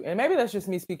that cute. And maybe that's just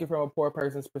me speaking from a poor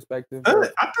person's perspective. I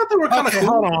thought they were kind of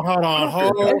cool.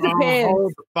 Hold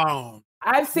the phone.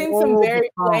 I've seen some very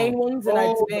plain ones, and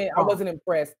I wasn't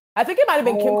impressed. I think it might have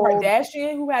been Kim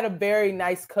Kardashian who had a very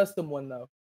nice custom one, though.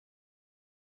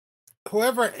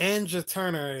 Whoever Anja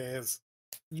Turner is,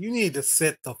 you need to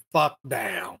sit the fuck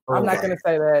down. I'm not going to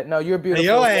say that. No, you're beautiful.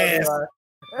 Your ass.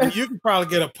 You can probably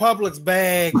get a Publix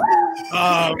bag.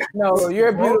 No,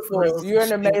 you're beautiful. You're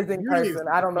an amazing person.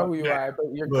 I don't know who you are, but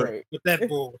you're great. With that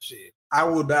bullshit. I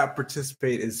will not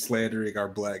participate in slandering our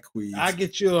black queens. I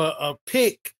get you a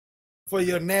pick for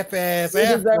your nap ass. You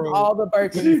deserve all the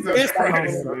Birkins.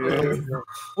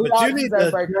 But you need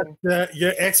to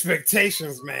your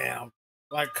expectations, ma'am.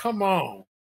 Like, come on.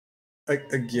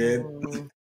 Again,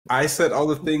 I said all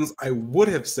the things I would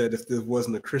have said if this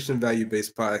wasn't a Christian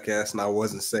value-based podcast and I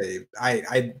wasn't saved.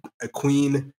 A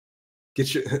queen,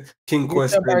 get your King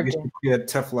Quest, get your queen a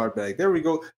Teflon bag. There we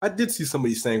go. I did see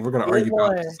somebody saying we're going to argue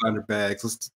about designer bags.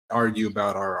 Let's argue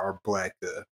about our black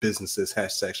businesses.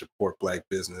 Hashtag support black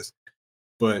business.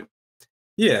 But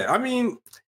yeah, I mean,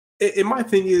 my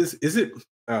thing is it?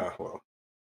 Well,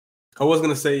 I was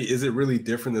going to say, is it really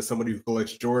different than somebody who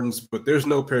collects Jordans? But there's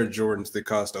no pair of Jordans that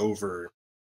cost over.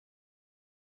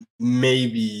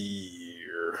 Maybe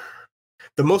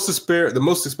the most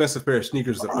expensive pair of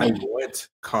sneakers that I want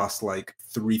cost like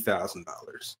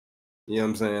 $3,000. You know what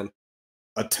I'm saying?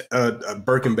 A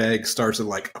Birkin bag starts at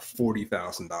like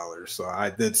 $40,000. So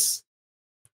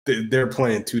they're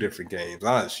playing two different games.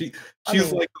 She's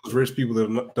like those rich people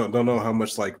that don't know how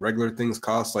much like regular things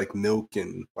cost, like milk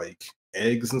and like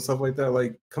eggs and stuff like that.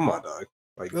 Like, come on, dog.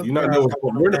 Like, you not know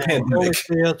we're the pandemic.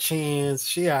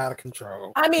 She out of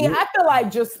control. I mean, I feel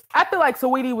like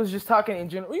Saweetie was just talking in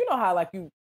general. You know how like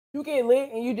you get lit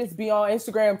and you just be on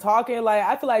Instagram talking. Like,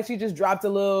 I feel like she just dropped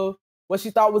what she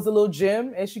thought was a little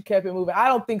gem and she kept it moving. I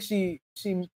don't think she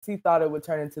thought it would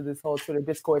turn into this whole Twitter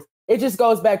discourse. It just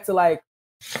goes back to like,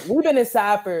 we've been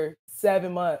inside for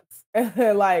 7 months.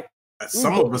 And like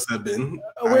some of us have been.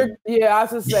 I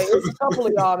was just say it's a couple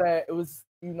of y'all that it was.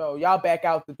 You know, y'all back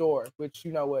out the door, which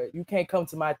you know what, you can't come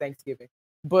to my Thanksgiving.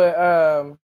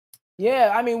 But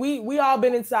yeah, I mean, we all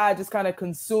been inside just kind of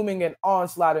consuming an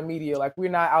onslaught of media. Like,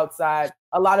 we're not outside.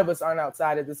 A lot of us aren't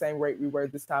outside at the same rate we were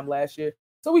this time last year.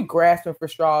 So we grasping for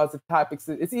straws of topics.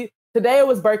 Today it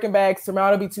was Birkin bags.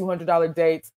 Tomorrow it'll be $200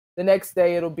 dates. The next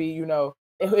day it'll be, you know,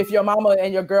 if your mama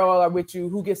and your girl are with you,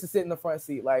 who gets to sit in the front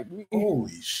seat? Like,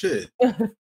 holy shit.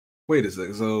 Wait a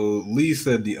second. So Lee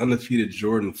said the undefeated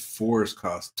Jordan 4s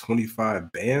cost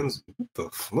 25 bands. What the?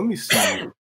 Let me see.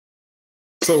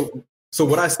 So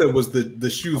what I said was the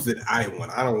shoes that I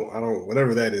want. I don't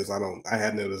whatever that is. I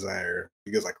had no desire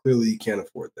because I clearly can't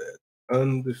afford that.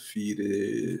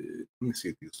 Undefeated. Let me see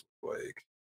what these look like.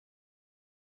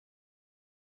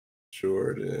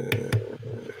 Jordan.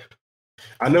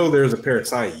 I know there's a pair of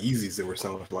signed Yeezys that were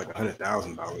selling for like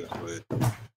 $100,000,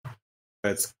 but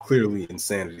that's clearly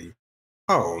insanity.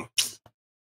 Oh,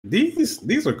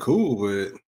 these are cool,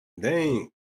 but they ain't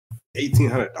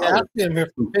 $1,800.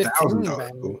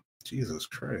 $1,000. Jesus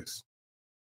Christ.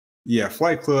 Yeah,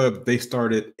 Flight Club, they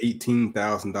start at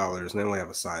 $18,000 and they only have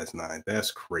a size 9.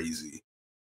 That's crazy.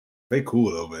 They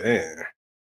cool over there.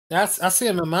 I see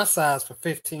them in my size for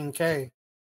 $15K.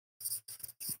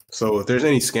 So if there's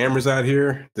any scammers out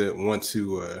here that want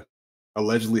to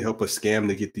allegedly help us scam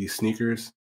to get these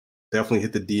sneakers, definitely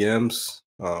hit the DMs.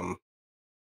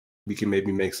 We can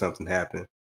maybe make something happen.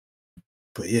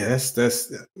 But yeah,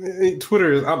 that's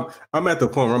Twitter. I'm at the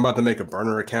point where I'm about to make a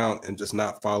burner account and just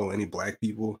not follow any black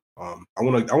people. I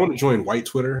want to join white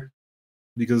Twitter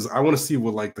because I want to see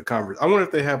what like the conversation. I wonder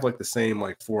if they have like the same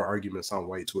like 4 arguments on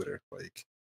white Twitter.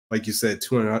 Like you said,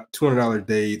 $200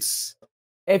 dates.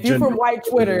 If you're from white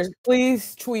Twitter,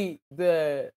 please tweet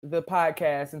the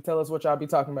podcast and tell us what y'all be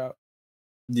talking about.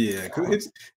 Yeah,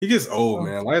 cause it gets old,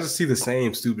 man. Like, I just see the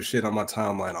same stupid shit on my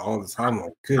timeline all the time.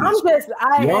 Like, goodness,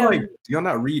 do y'all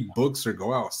not read books or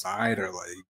go outside or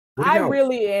like? I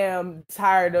really am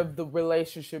tired of the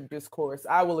relationship discourse.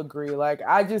 I will agree. Like,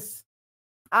 I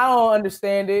don't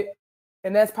understand it,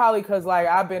 and that's probably because like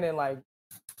I've been in like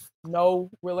no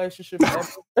relationship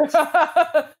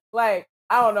ever. Like,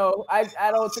 I don't know. I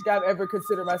don't think I've ever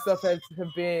considered myself as have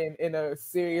been in a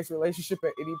serious relationship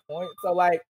at any point. So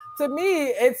like, to me,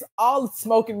 it's all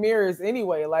smoke and mirrors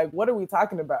anyway. Like, what are we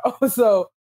talking about? So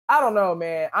I don't know,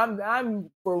 man. I'm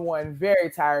for one very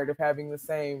tired of having the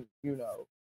same, you know,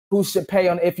 who should pay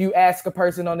on. If you ask a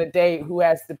person on a date who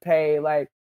has to pay, like,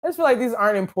 I just feel like these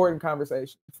aren't important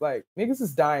conversations. Like, niggas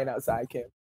is dying outside, Kim.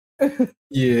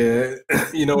 Yeah,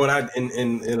 you know what?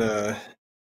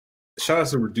 Shout out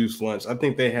to Reduced Lunch. I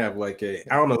think they have like I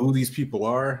don't know who these people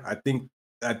are. I think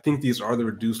these are the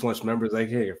Reduced Lunch members. I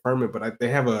can't confirm it, but they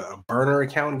have a burner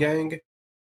account gang.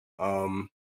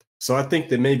 So I think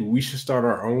that maybe we should start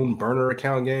our own burner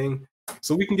account gang,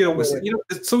 so we can get away. You know,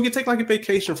 so we can take like a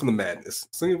vacation from the madness.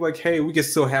 So you're like, hey, we can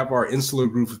still have our insular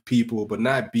group of people, but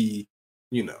not be,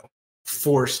 you know,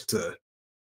 forced to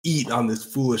eat on this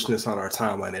foolishness on our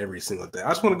timeline every single day. I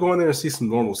just want to go in there and see some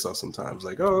normal stuff sometimes.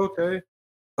 Like, oh, okay.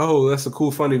 Oh, that's a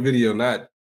cool, funny video, not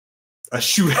a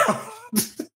shootout.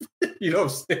 You know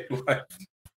what I'm saying? Like,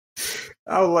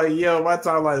 I was like, yo, my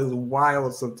timeline is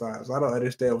wild sometimes. I don't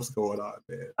understand what's going on,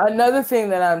 man. Another thing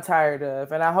that I'm tired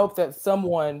of, and I hope that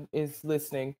someone is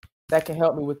listening that can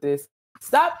help me with this.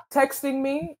 Stop texting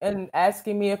me and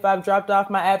asking me if I've dropped off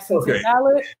my absentee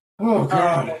ballot. Oh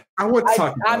God! I would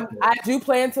talk about that. I do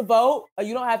plan to vote.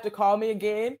 You don't have to call me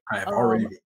again. I have already.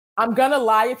 I'm gonna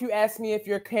lie if you ask me if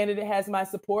your candidate has my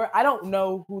support. I don't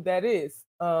know who that is.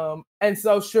 And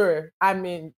so sure. I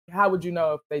mean, how would you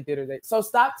know if they did or they? So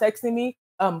stop texting me.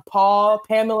 Paul,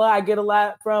 Pamela, I get a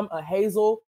lot from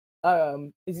Hazel.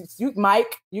 You,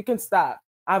 Mike, you can stop.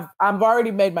 I've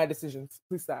already made my decisions.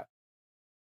 Please stop.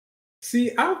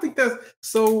 See, I don't think that's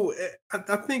so.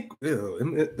 I think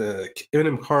the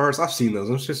M&M cars, I've seen those.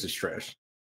 It's just as trash.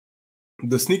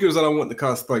 The sneakers that I want to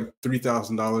cost like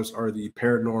 $3,000 are the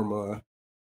Paranorma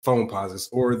foam posits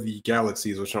or the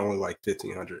Galaxies, which are only like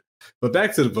 $1,500. But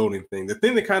back to the voting thing. The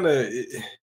thing that kind of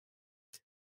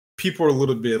people are a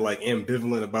little bit like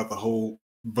ambivalent about the whole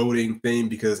voting thing,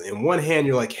 because in one hand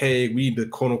you're like, hey, we need to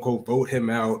quote unquote vote him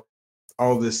out.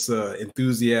 All this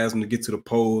enthusiasm to get to the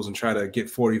polls and try to get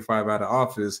 45 out of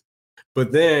office.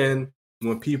 But then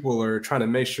when people are trying to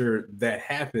make sure that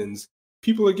happens,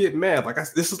 people are getting mad. Like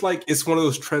this is like, it's one of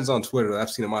those trends on Twitter that I've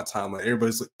seen in my time. Like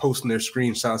everybody's like posting their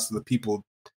screenshots of the people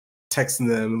texting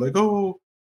them like, oh,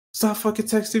 stop fucking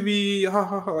texting me. Ha,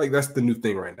 ha, ha. Like that's the new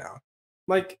thing right now.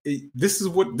 Like this is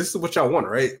what y'all want,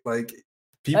 right? Like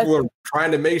people are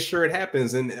trying to make sure it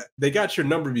happens, and they got your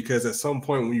number because at some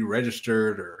point when you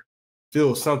registered or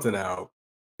fill something out,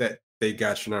 that they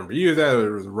got your number. Either that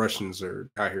or the Russians are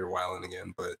out here wilding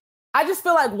again. But I just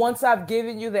feel like once I've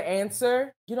given you the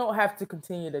answer, you don't have to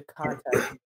continue to contact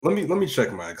me. Let me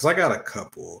check mine, because I got a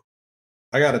couple.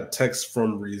 I got a text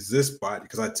from ResistBot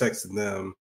because I texted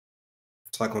them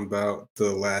talking about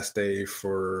the last day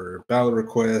for ballot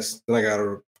requests. Then I got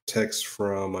a text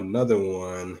from another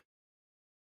one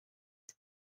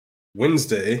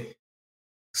Wednesday.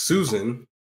 Susan.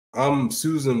 I'm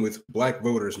Susan with Black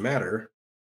Voters Matter.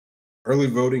 Early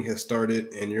voting has started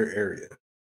in your area.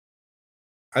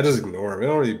 I just ignore them. It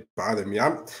don't really bother me.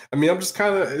 I'm just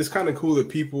kind of, it's kind of cool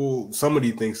that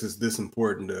somebody thinks it's this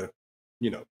important to,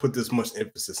 put this much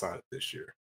emphasis on it this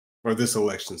year or this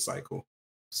election cycle.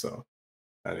 So,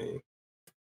 I mean,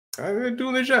 they're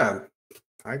doing their job.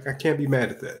 I can't be mad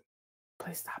at that.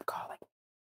 Please stop calling.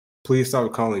 Please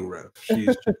stop calling Rev. She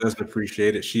doesn't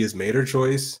appreciate it. She has made her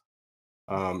choice.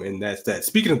 And that's that.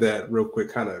 Speaking of that, real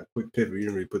quick, kind of quick pivot. We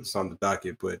didn't really put this on the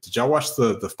docket, but did y'all watch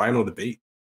the final debate?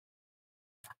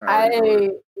 I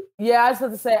just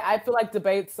have to say, I feel like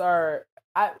debates are.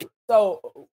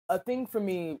 So a thing for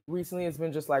me recently has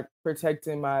been just like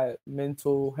protecting my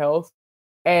mental health,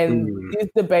 and these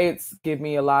debates give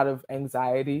me a lot of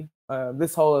anxiety.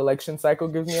 This whole election cycle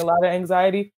gives me a lot of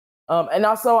anxiety, and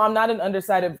also I'm not an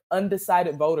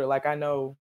undecided voter. Like I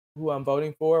know who I'm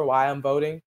voting for, why I'm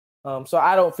voting. So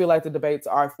I don't feel like the debates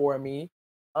are for me.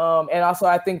 And also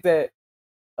I think that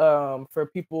for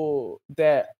people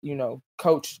that,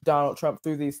 coach Donald Trump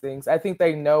through these things, I think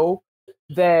they know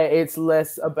that it's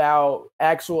less about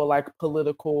actual like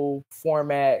political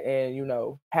format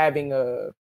and, having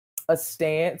a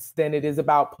stance than it is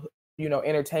about,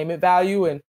 entertainment value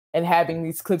and having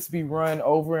these clips be run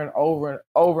over and over and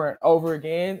over and over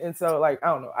again. And so like, I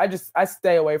don't know, I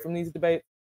stay away from these debates.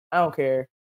 I don't care.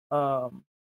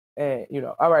 And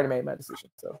I already made my decision.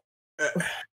 So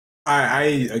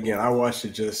I watched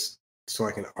it just so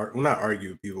I can not argue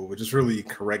with people, but just really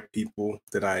correct people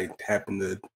that I happen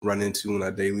to run into on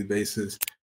a daily basis.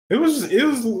 It was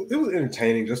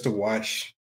entertaining just to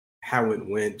watch how it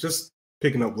went, just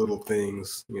picking up little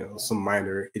things, some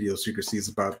minor idiosyncrasies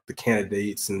about the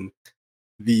candidates and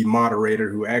the moderator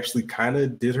who actually kind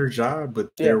of did her job, but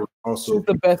there were also she's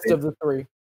the best of the three.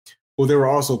 Well, there were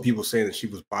also people saying that she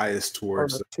was biased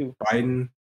towards Biden.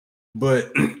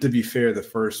 But to be fair, the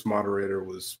first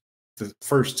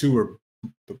two were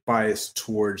biased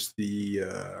towards the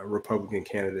Republican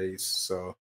candidates.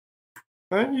 So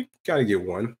you got to get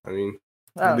one. I mean,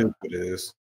 it is what it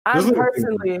is. I'm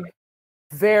personally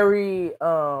very,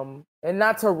 and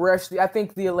not to rush, I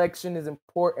think the election is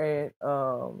important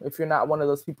if you're not one of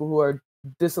those people who are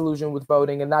disillusioned with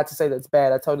voting, and not to say that's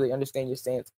bad. I totally understand your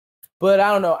stance. But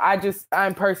I don't know.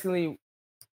 I'm personally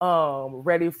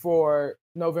ready for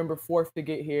November 4th to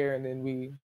get here, and then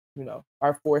we,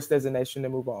 are forced as a nation to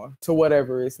move on to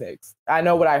whatever is next. I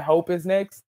know what I hope is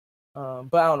next,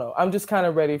 but I don't know. I'm just kind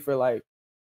of ready for like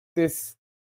this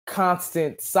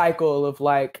constant cycle of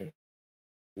like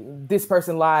this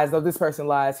person lies, though this person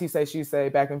lies, he say, she say,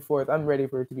 back and forth. I'm ready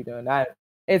for it to be done.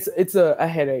 It's a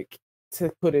headache,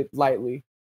 to put it lightly.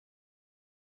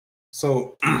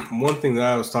 So one thing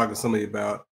that I was talking to somebody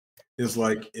about is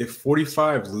like, if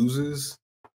 45 loses,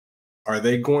 are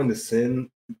they going to send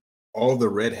all the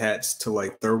red hats to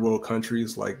like third world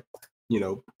countries like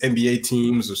NBA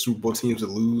teams or Super Bowl teams that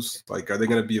lose? Like, are they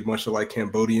going to be a bunch of like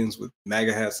Cambodians with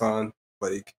MAGA hats on,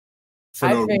 like for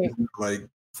no reason, like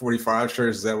 45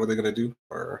 shirts? Is that what they're going to do?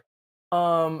 Or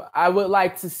I would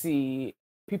like to see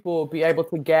people be able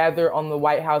to gather on the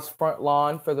White House front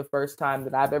lawn for the first time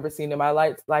that I've ever seen in my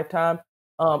lifetime.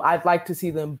 I'd like to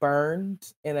see them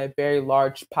burned in a very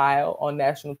large pile on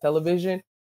national television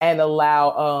and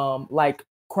allow like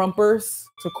crumpers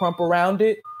to crump around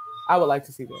it. I would like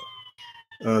to see that.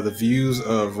 The views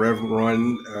of Rev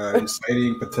Run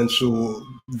inciting potential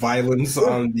violence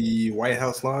on the White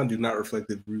House lawn do not reflect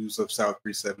the views of South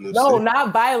 370. No,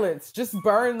 not violence. Just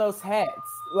burn those hats.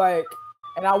 Like,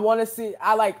 and I want to see.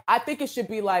 I think it should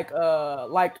be like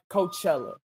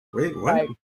Coachella. Wait, what? Like,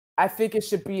 I think it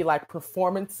should be like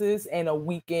performances and a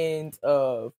weekend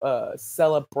of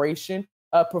celebration.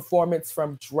 A performance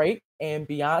from Drake and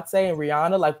Beyonce and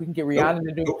Rihanna. Like, we can get Rihanna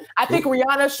to do. I think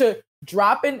Rihanna should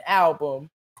drop an album,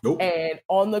 and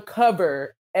on the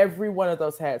cover, every one of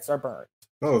those hats are burned.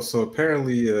 Oh, so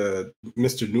apparently,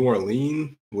 Mr. New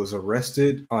Orleans was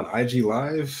arrested on IG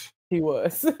Live. He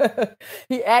was.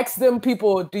 He asked them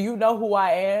people, "Do you know who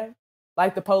I am?"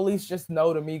 Like the police just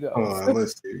know the Migos.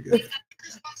 Let's see again.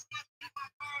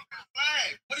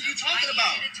 What are you talking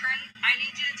about?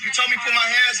 You told me put my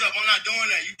hands up. I'm not doing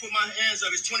that. You put my hands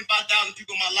up. It's 25,000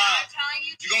 people on my live.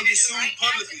 You're going to get sued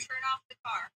publicly. Turn off the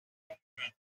car.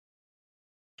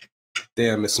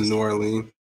 Damn, Mr. New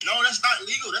Orleans. No, that's not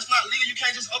legal. That's not legal. You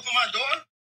can't just open my door.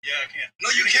 Yeah, I can.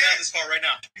 No, you can't. This car right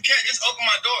now. You can't just open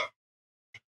my door.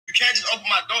 You can't just open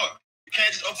my door. You can't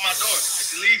just open my door.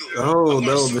 It's illegal. Oh,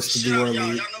 no, Mr. New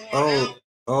Orleans.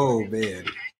 Oh, man.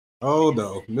 Oh,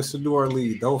 no. Mr. New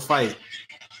Orleans, don't fight.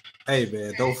 Hey,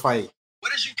 man, don't fight.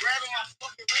 What is you grabbing my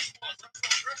fucking wrist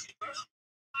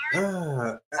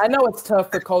for? I know it's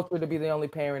tough for Culture to be the only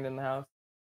parent in the house.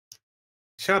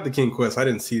 Shout out to King Quest. I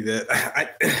didn't see that.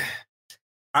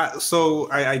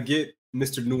 I get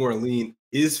Mr. New Orleans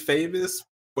is famous,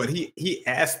 but he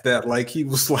asked that like he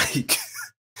was like,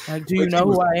 do you know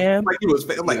who I am? Like he was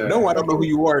like, no, I don't know who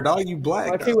you are, dog. You black.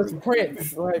 Like he was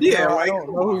Prince. Like, yeah, I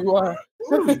don't know who you are.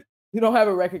 You don't have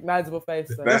a recognizable face.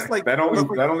 So. That's like that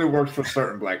only works for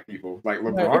certain black people. Like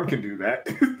LeBron can do that.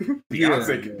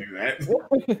 Beyonce can do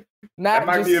that. That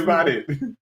might be about it.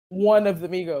 One of the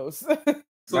Migos.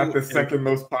 Not the second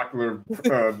most popular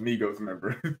Migos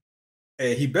member.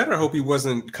 Hey, he better hope he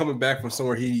wasn't coming back from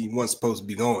somewhere he wasn't supposed to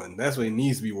be going. That's what he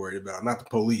needs to be worried about, not the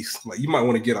police. Like, you might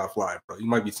want to get off live, bro. You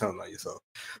might be telling on yourself.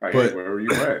 Right, but where were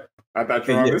you at? I thought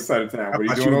you were on this side of town. What are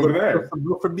you doing over there?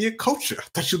 For me a culture. I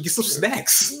thought you'd get some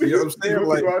snacks. You know what I'm saying?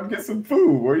 Like, go out and get some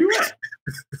food. Where you at?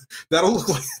 That'll look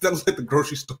like the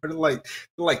grocery store. They're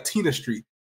like Tina Street.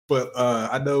 But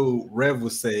I know Rev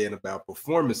was saying about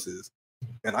performances.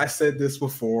 And I said this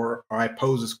before, or I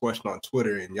posed this question on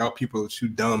Twitter, and y'all people are too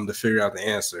dumb to figure out the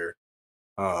answer.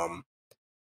 And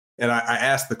I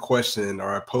asked the question,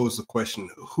 or I posed the question,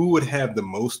 who would have the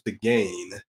most to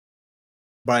gain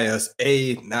by us,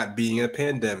 A, not being in a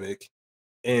pandemic,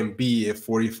 and B, if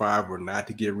 45 were not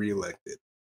to get reelected?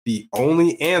 The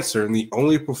only answer and the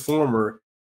only performer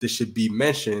that should be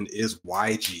mentioned is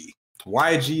YG.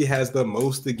 YG has the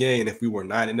most to gain if we were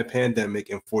not in a pandemic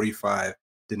and 45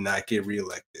 did not get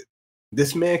reelected.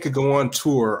 This man could go on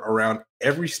tour around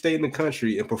every state in the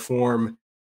country and perform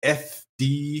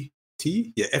FDT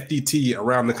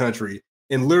around the country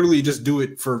and literally just do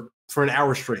it for an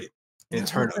hour straight and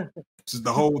turn up just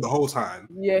the whole time.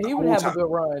 Yeah, he would have a good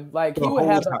run. Like he would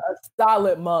have a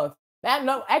solid month.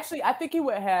 Actually, I think he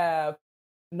would have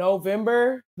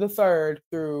November the 3rd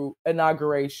through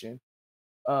inauguration.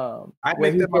 I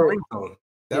make that my ringtone.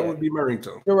 That would be my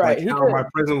ringtone. You're right. Like how My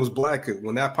President Was Black.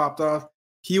 When that popped off,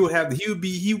 he would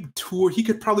tour. He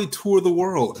could probably tour the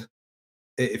world.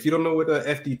 If you don't know what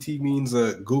FDT means,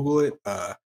 Google it.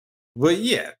 But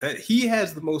yeah, that he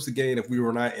has the most to gain if we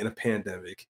were not in a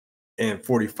pandemic and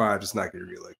 45 does not get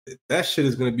reelected. That shit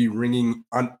is going to be ringing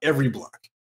on every block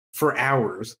for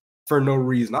hours for no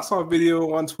reason. I saw a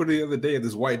video on Twitter the other day of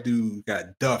this white dude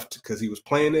got duffed because he was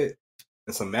playing it,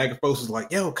 and some MAGA folks was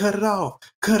like, "Yo, cut it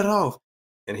off."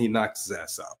 And he knocked his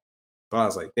ass out. So I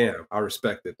was like, damn, I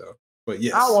respect it though. But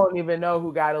yes. I won't even know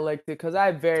who got elected because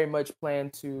I very much plan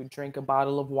to drink a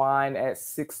bottle of wine at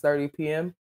 6:30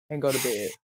 p.m. and go to bed.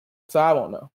 So I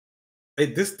won't know. Hey,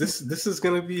 this is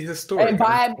gonna be historic. And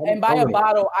by a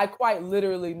bottle, I quite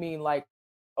literally mean like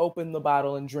open the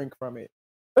bottle and drink from it.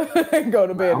 And go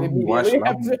to bed immediately.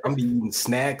 I'm be eating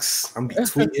snacks. I'm be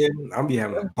tweeting. I'm be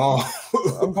having a ball.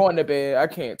 I'm going to bed. I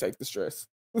can't take the stress.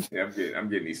 Yeah, I'm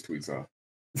getting these tweets off.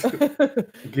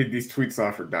 Get these tweets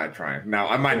off or die trying. Now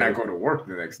I might not go to work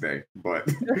the next day, but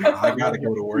I gotta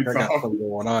go to work. I got something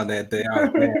going on that day.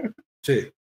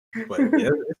 Shit. But yeah,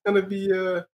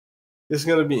 it's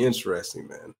gonna be interesting,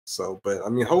 man. So, but I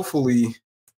mean, hopefully,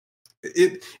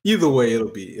 either way, it'll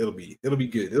be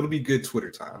good. It'll be good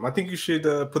Twitter time. I think you should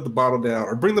put the bottle down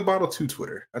or bring the bottle to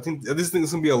Twitter. I think this thing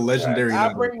is gonna be a legendary.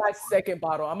 I'll bring my second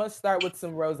bottle. I'm gonna start with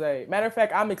some rosé. Matter of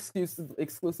fact, I'm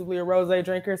exclusively a rosé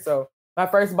drinker, so my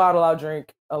first bottle I'll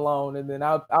drink alone, and then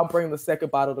I'll bring the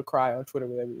second bottle to cry on Twitter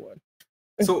with everyone.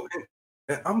 So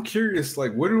I'm curious,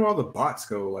 like, where do all the bots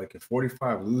go? Like, if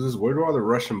 45 loses, where do all the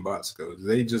Russian bots go? Do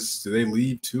they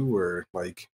leave too, or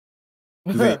like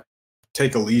do they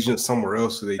take allegiance somewhere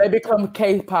else? Do they become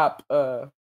K-pop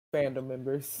fandom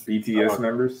members, BTS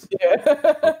members?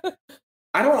 Yeah.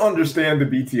 I don't understand the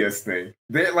BTS thing.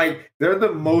 They're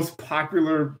the most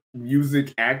popular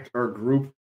music act or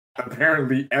group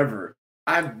apparently ever.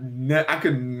 I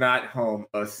could not hum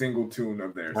a single tune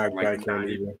of theirs.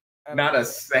 Not a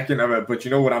second of it. But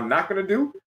you know what I'm not going to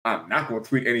do? I'm not going to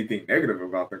tweet anything negative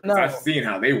about them because I've seen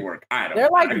how they work. They're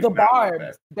like the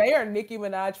Barbs. They are Nicki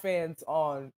Minaj fans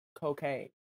on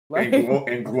cocaine. Like,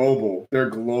 and global. They're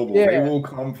global. Yeah. They will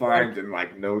come find and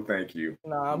like, no, thank you.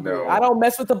 No. I don't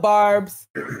mess with the Barbs.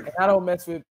 And I don't mess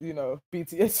with,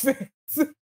 BTS fans.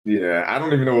 Yeah, I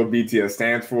don't even know what BTS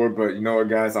stands for, but you know what,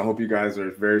 guys? I hope you guys are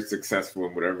very successful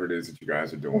in whatever it is that you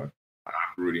guys are doing. I'm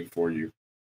rooting for you.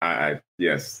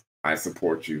 Yes, I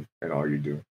support you in all you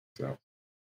do. So,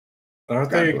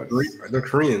 aren't they? They're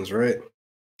Koreans, right?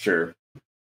 Sure.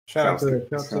 Shout out to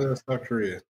South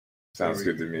Korea. Sounds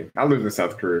good to me. I lived in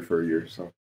South Korea for a year,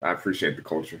 so I appreciate the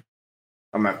culture.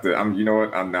 You know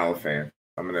what? I'm now a fan.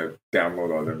 I'm gonna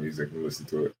download all their music and listen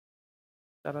to it.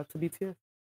 Shout out to BTS.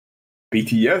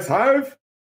 BTS Hive?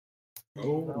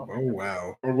 Oh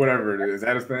wow. Or whatever it is. Is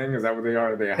that a thing? Is that what they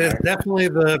are? It's definitely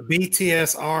the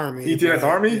BTS Army. BTS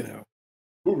Army?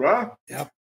 Hoorah. Yep.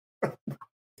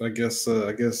 I guess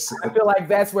I feel like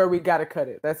that's where we gotta cut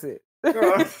it. That's it.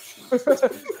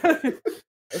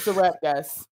 It's a wrap,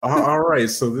 guys. All right.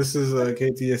 So this is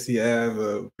KTSC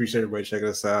Ave. Appreciate everybody checking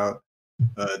us out.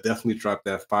 Definitely drop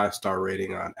that 5-star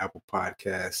rating on Apple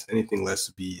Podcasts. Anything less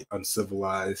to be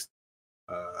uncivilized.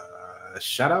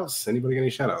 Shout outs. Anybody got any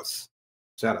shout outs?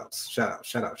 Shout outs.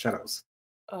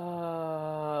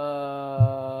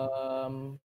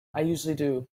 I usually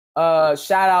do.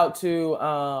 Shout out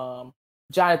to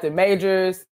Jonathan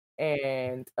Majors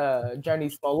and Journey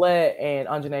Smollett and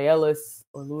Anjanae Ellis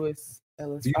or Lewis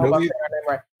Ellis. Do you know these?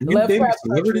 Lovecraft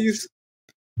celebrities?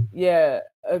 Yeah.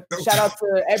 Shout out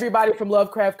to everybody from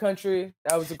Lovecraft Country.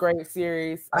 That was a great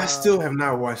series. I still have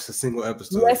not watched a single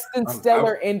episode. Less than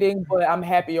stellar ending, but I'm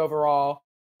happy overall.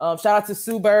 Shout out to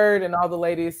Sue Bird and all the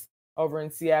ladies over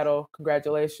in Seattle.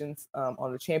 Congratulations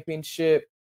on the championship.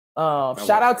 Shout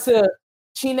out to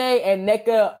Chine and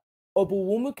Nneka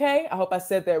Obuwumuke. I hope I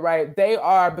said that right. They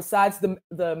are, besides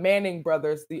the Manning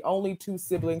brothers, the only 2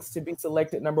 siblings to be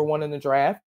selected number 1 in the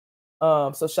draft.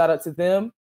 So shout out to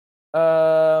them.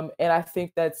 And I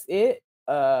think that's it.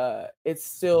 It's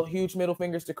still huge middle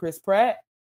fingers to Chris Pratt.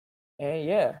 And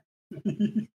yeah.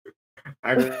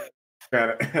 I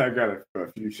got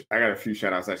a few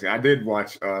shout outs actually. I did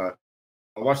watch I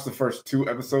watched the first 2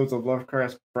 episodes of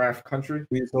Lovecraft Country.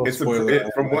 No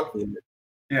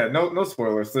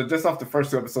spoilers. So just off the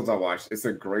first 2 episodes I watched, it's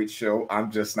a great show.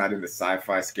 I'm just not into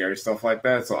sci-fi scary stuff like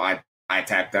that, so I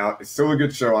tapped out. It's still a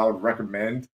good show. I would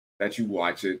recommend that you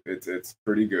watch it. It's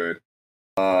pretty good.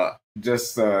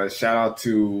 Just shout out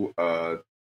to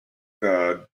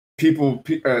the people,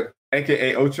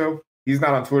 aka Ocho. He's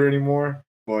not on Twitter anymore,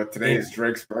 but today is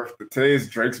Drake's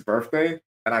birthday,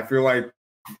 and I feel like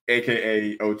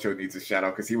aka Ocho needs a shout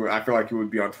out because I feel like he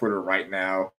would be on Twitter right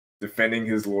now defending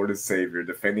his Lord and Savior,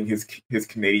 defending his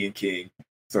Canadian king.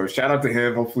 So shout out to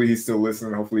him. Hopefully he's still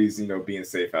listening. Hopefully he's being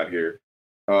safe out here.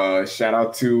 Shout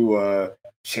out to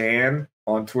Chan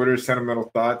on Twitter,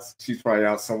 Sentimental Thoughts. She's probably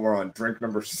out somewhere on drink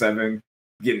number 7,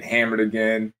 getting hammered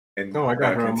again. And I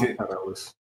got her on my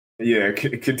list. Yeah,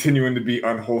 continuing to be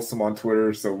unwholesome on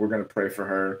Twitter. So we're gonna pray for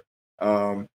her.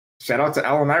 Shout out to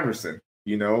Allen Iverson.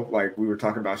 Like we were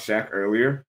talking about Shaq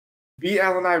earlier. Be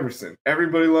Allen Iverson.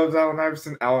 Everybody loves Allen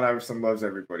Iverson. Allen Iverson loves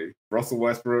everybody. Russell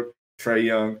Westbrook, Trae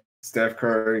Young, Steph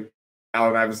Curry.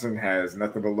 Allen Iverson has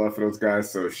nothing but love for those guys.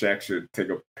 So Shaq should take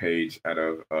a page out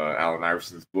of Allen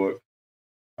Iverson's book.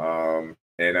 And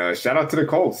shout out to the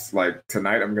Colts. Like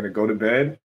tonight, I'm going to go to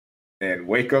bed and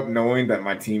wake up knowing that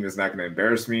my team is not going to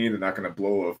embarrass me. They're not going to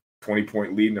blow a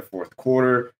 20-point lead in the 4th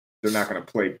quarter. They're not going to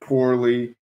play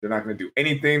poorly. They're not going to do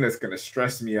anything that's going to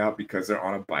stress me out because they're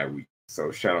on a bye week. So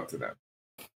shout out to them.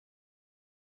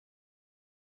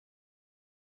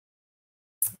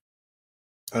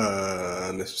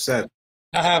 Mr. Sad.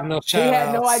 I have no shout He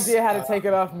had no idea how to take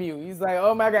it off mute. He's like,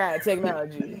 oh my God,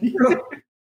 technology.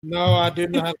 No, I do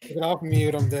know how to take it off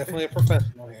mute. I'm definitely a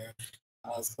professional here.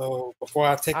 So before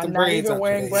I take the I'm braids not out even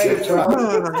wearing today, braids.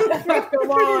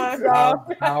 Come on, dog.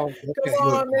 okay. Come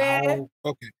on, man.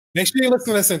 Okay. Make sure you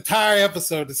listen to this entire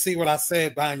episode to see what I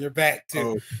said behind your back,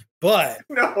 too. But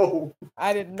no,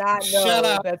 I did not know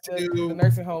that the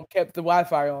nursing home kept the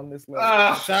Wi-Fi on this list.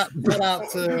 Shout out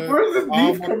to where's the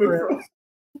all beef my coming friends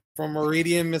from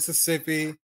Meridian,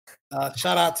 Mississippi.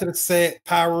 Shout out to the set,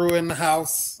 Pyru in the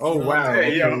house. Oh, wow.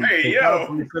 Hey, yo. No, not me.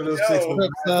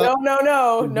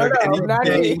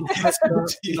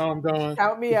 You know what I'm doing.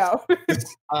 Count me out.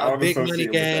 Big Money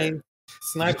Gang,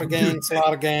 Sniper Gang,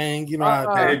 Slaughter Gang. You know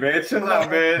how Hey, man, chill out,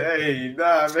 man. Hey,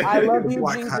 nah, man. I love you,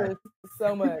 Jesus,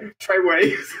 so much.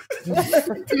 Treyway.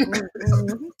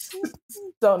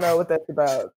 Don't know what that's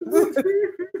about.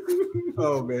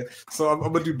 Oh man, so I'm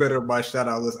gonna do better on my shout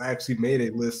out list. I actually made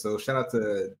a list, so shout out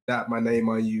to Dot My Name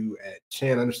on You at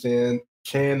Chan Understand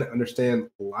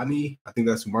Lani. I think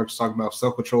that's who Mark's talking about.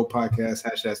 Self Control Podcast,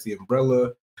 # The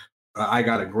Umbrella. I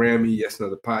Got a Grammy, Yes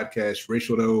Another Podcast,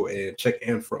 Rachel Doe, and Check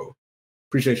Anfro.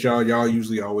 Appreciate y'all. Y'all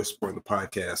usually always supporting the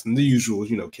podcast, and the usuals,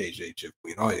 KJ, Chip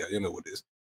Queen. Oh yeah, you know what it is.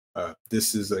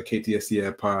 This is a KTSD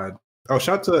Ad Pod. Oh,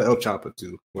 shout out to El Chapa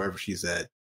too, wherever she's at,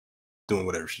 doing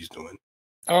whatever she's doing.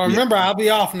 Oh, remember, I'll be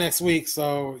off next week,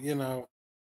 so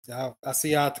I'll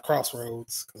see y'all at the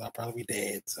crossroads because I'll probably be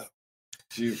dead. So,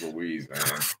 Jeez Louise, man.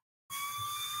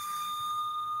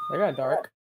 They got dark.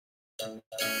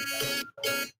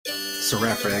 It's a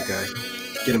wrap for that guy.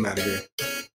 Get him out of here.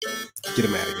 Get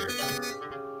him out of here.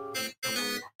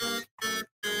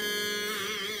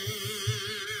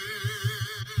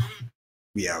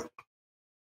 We out.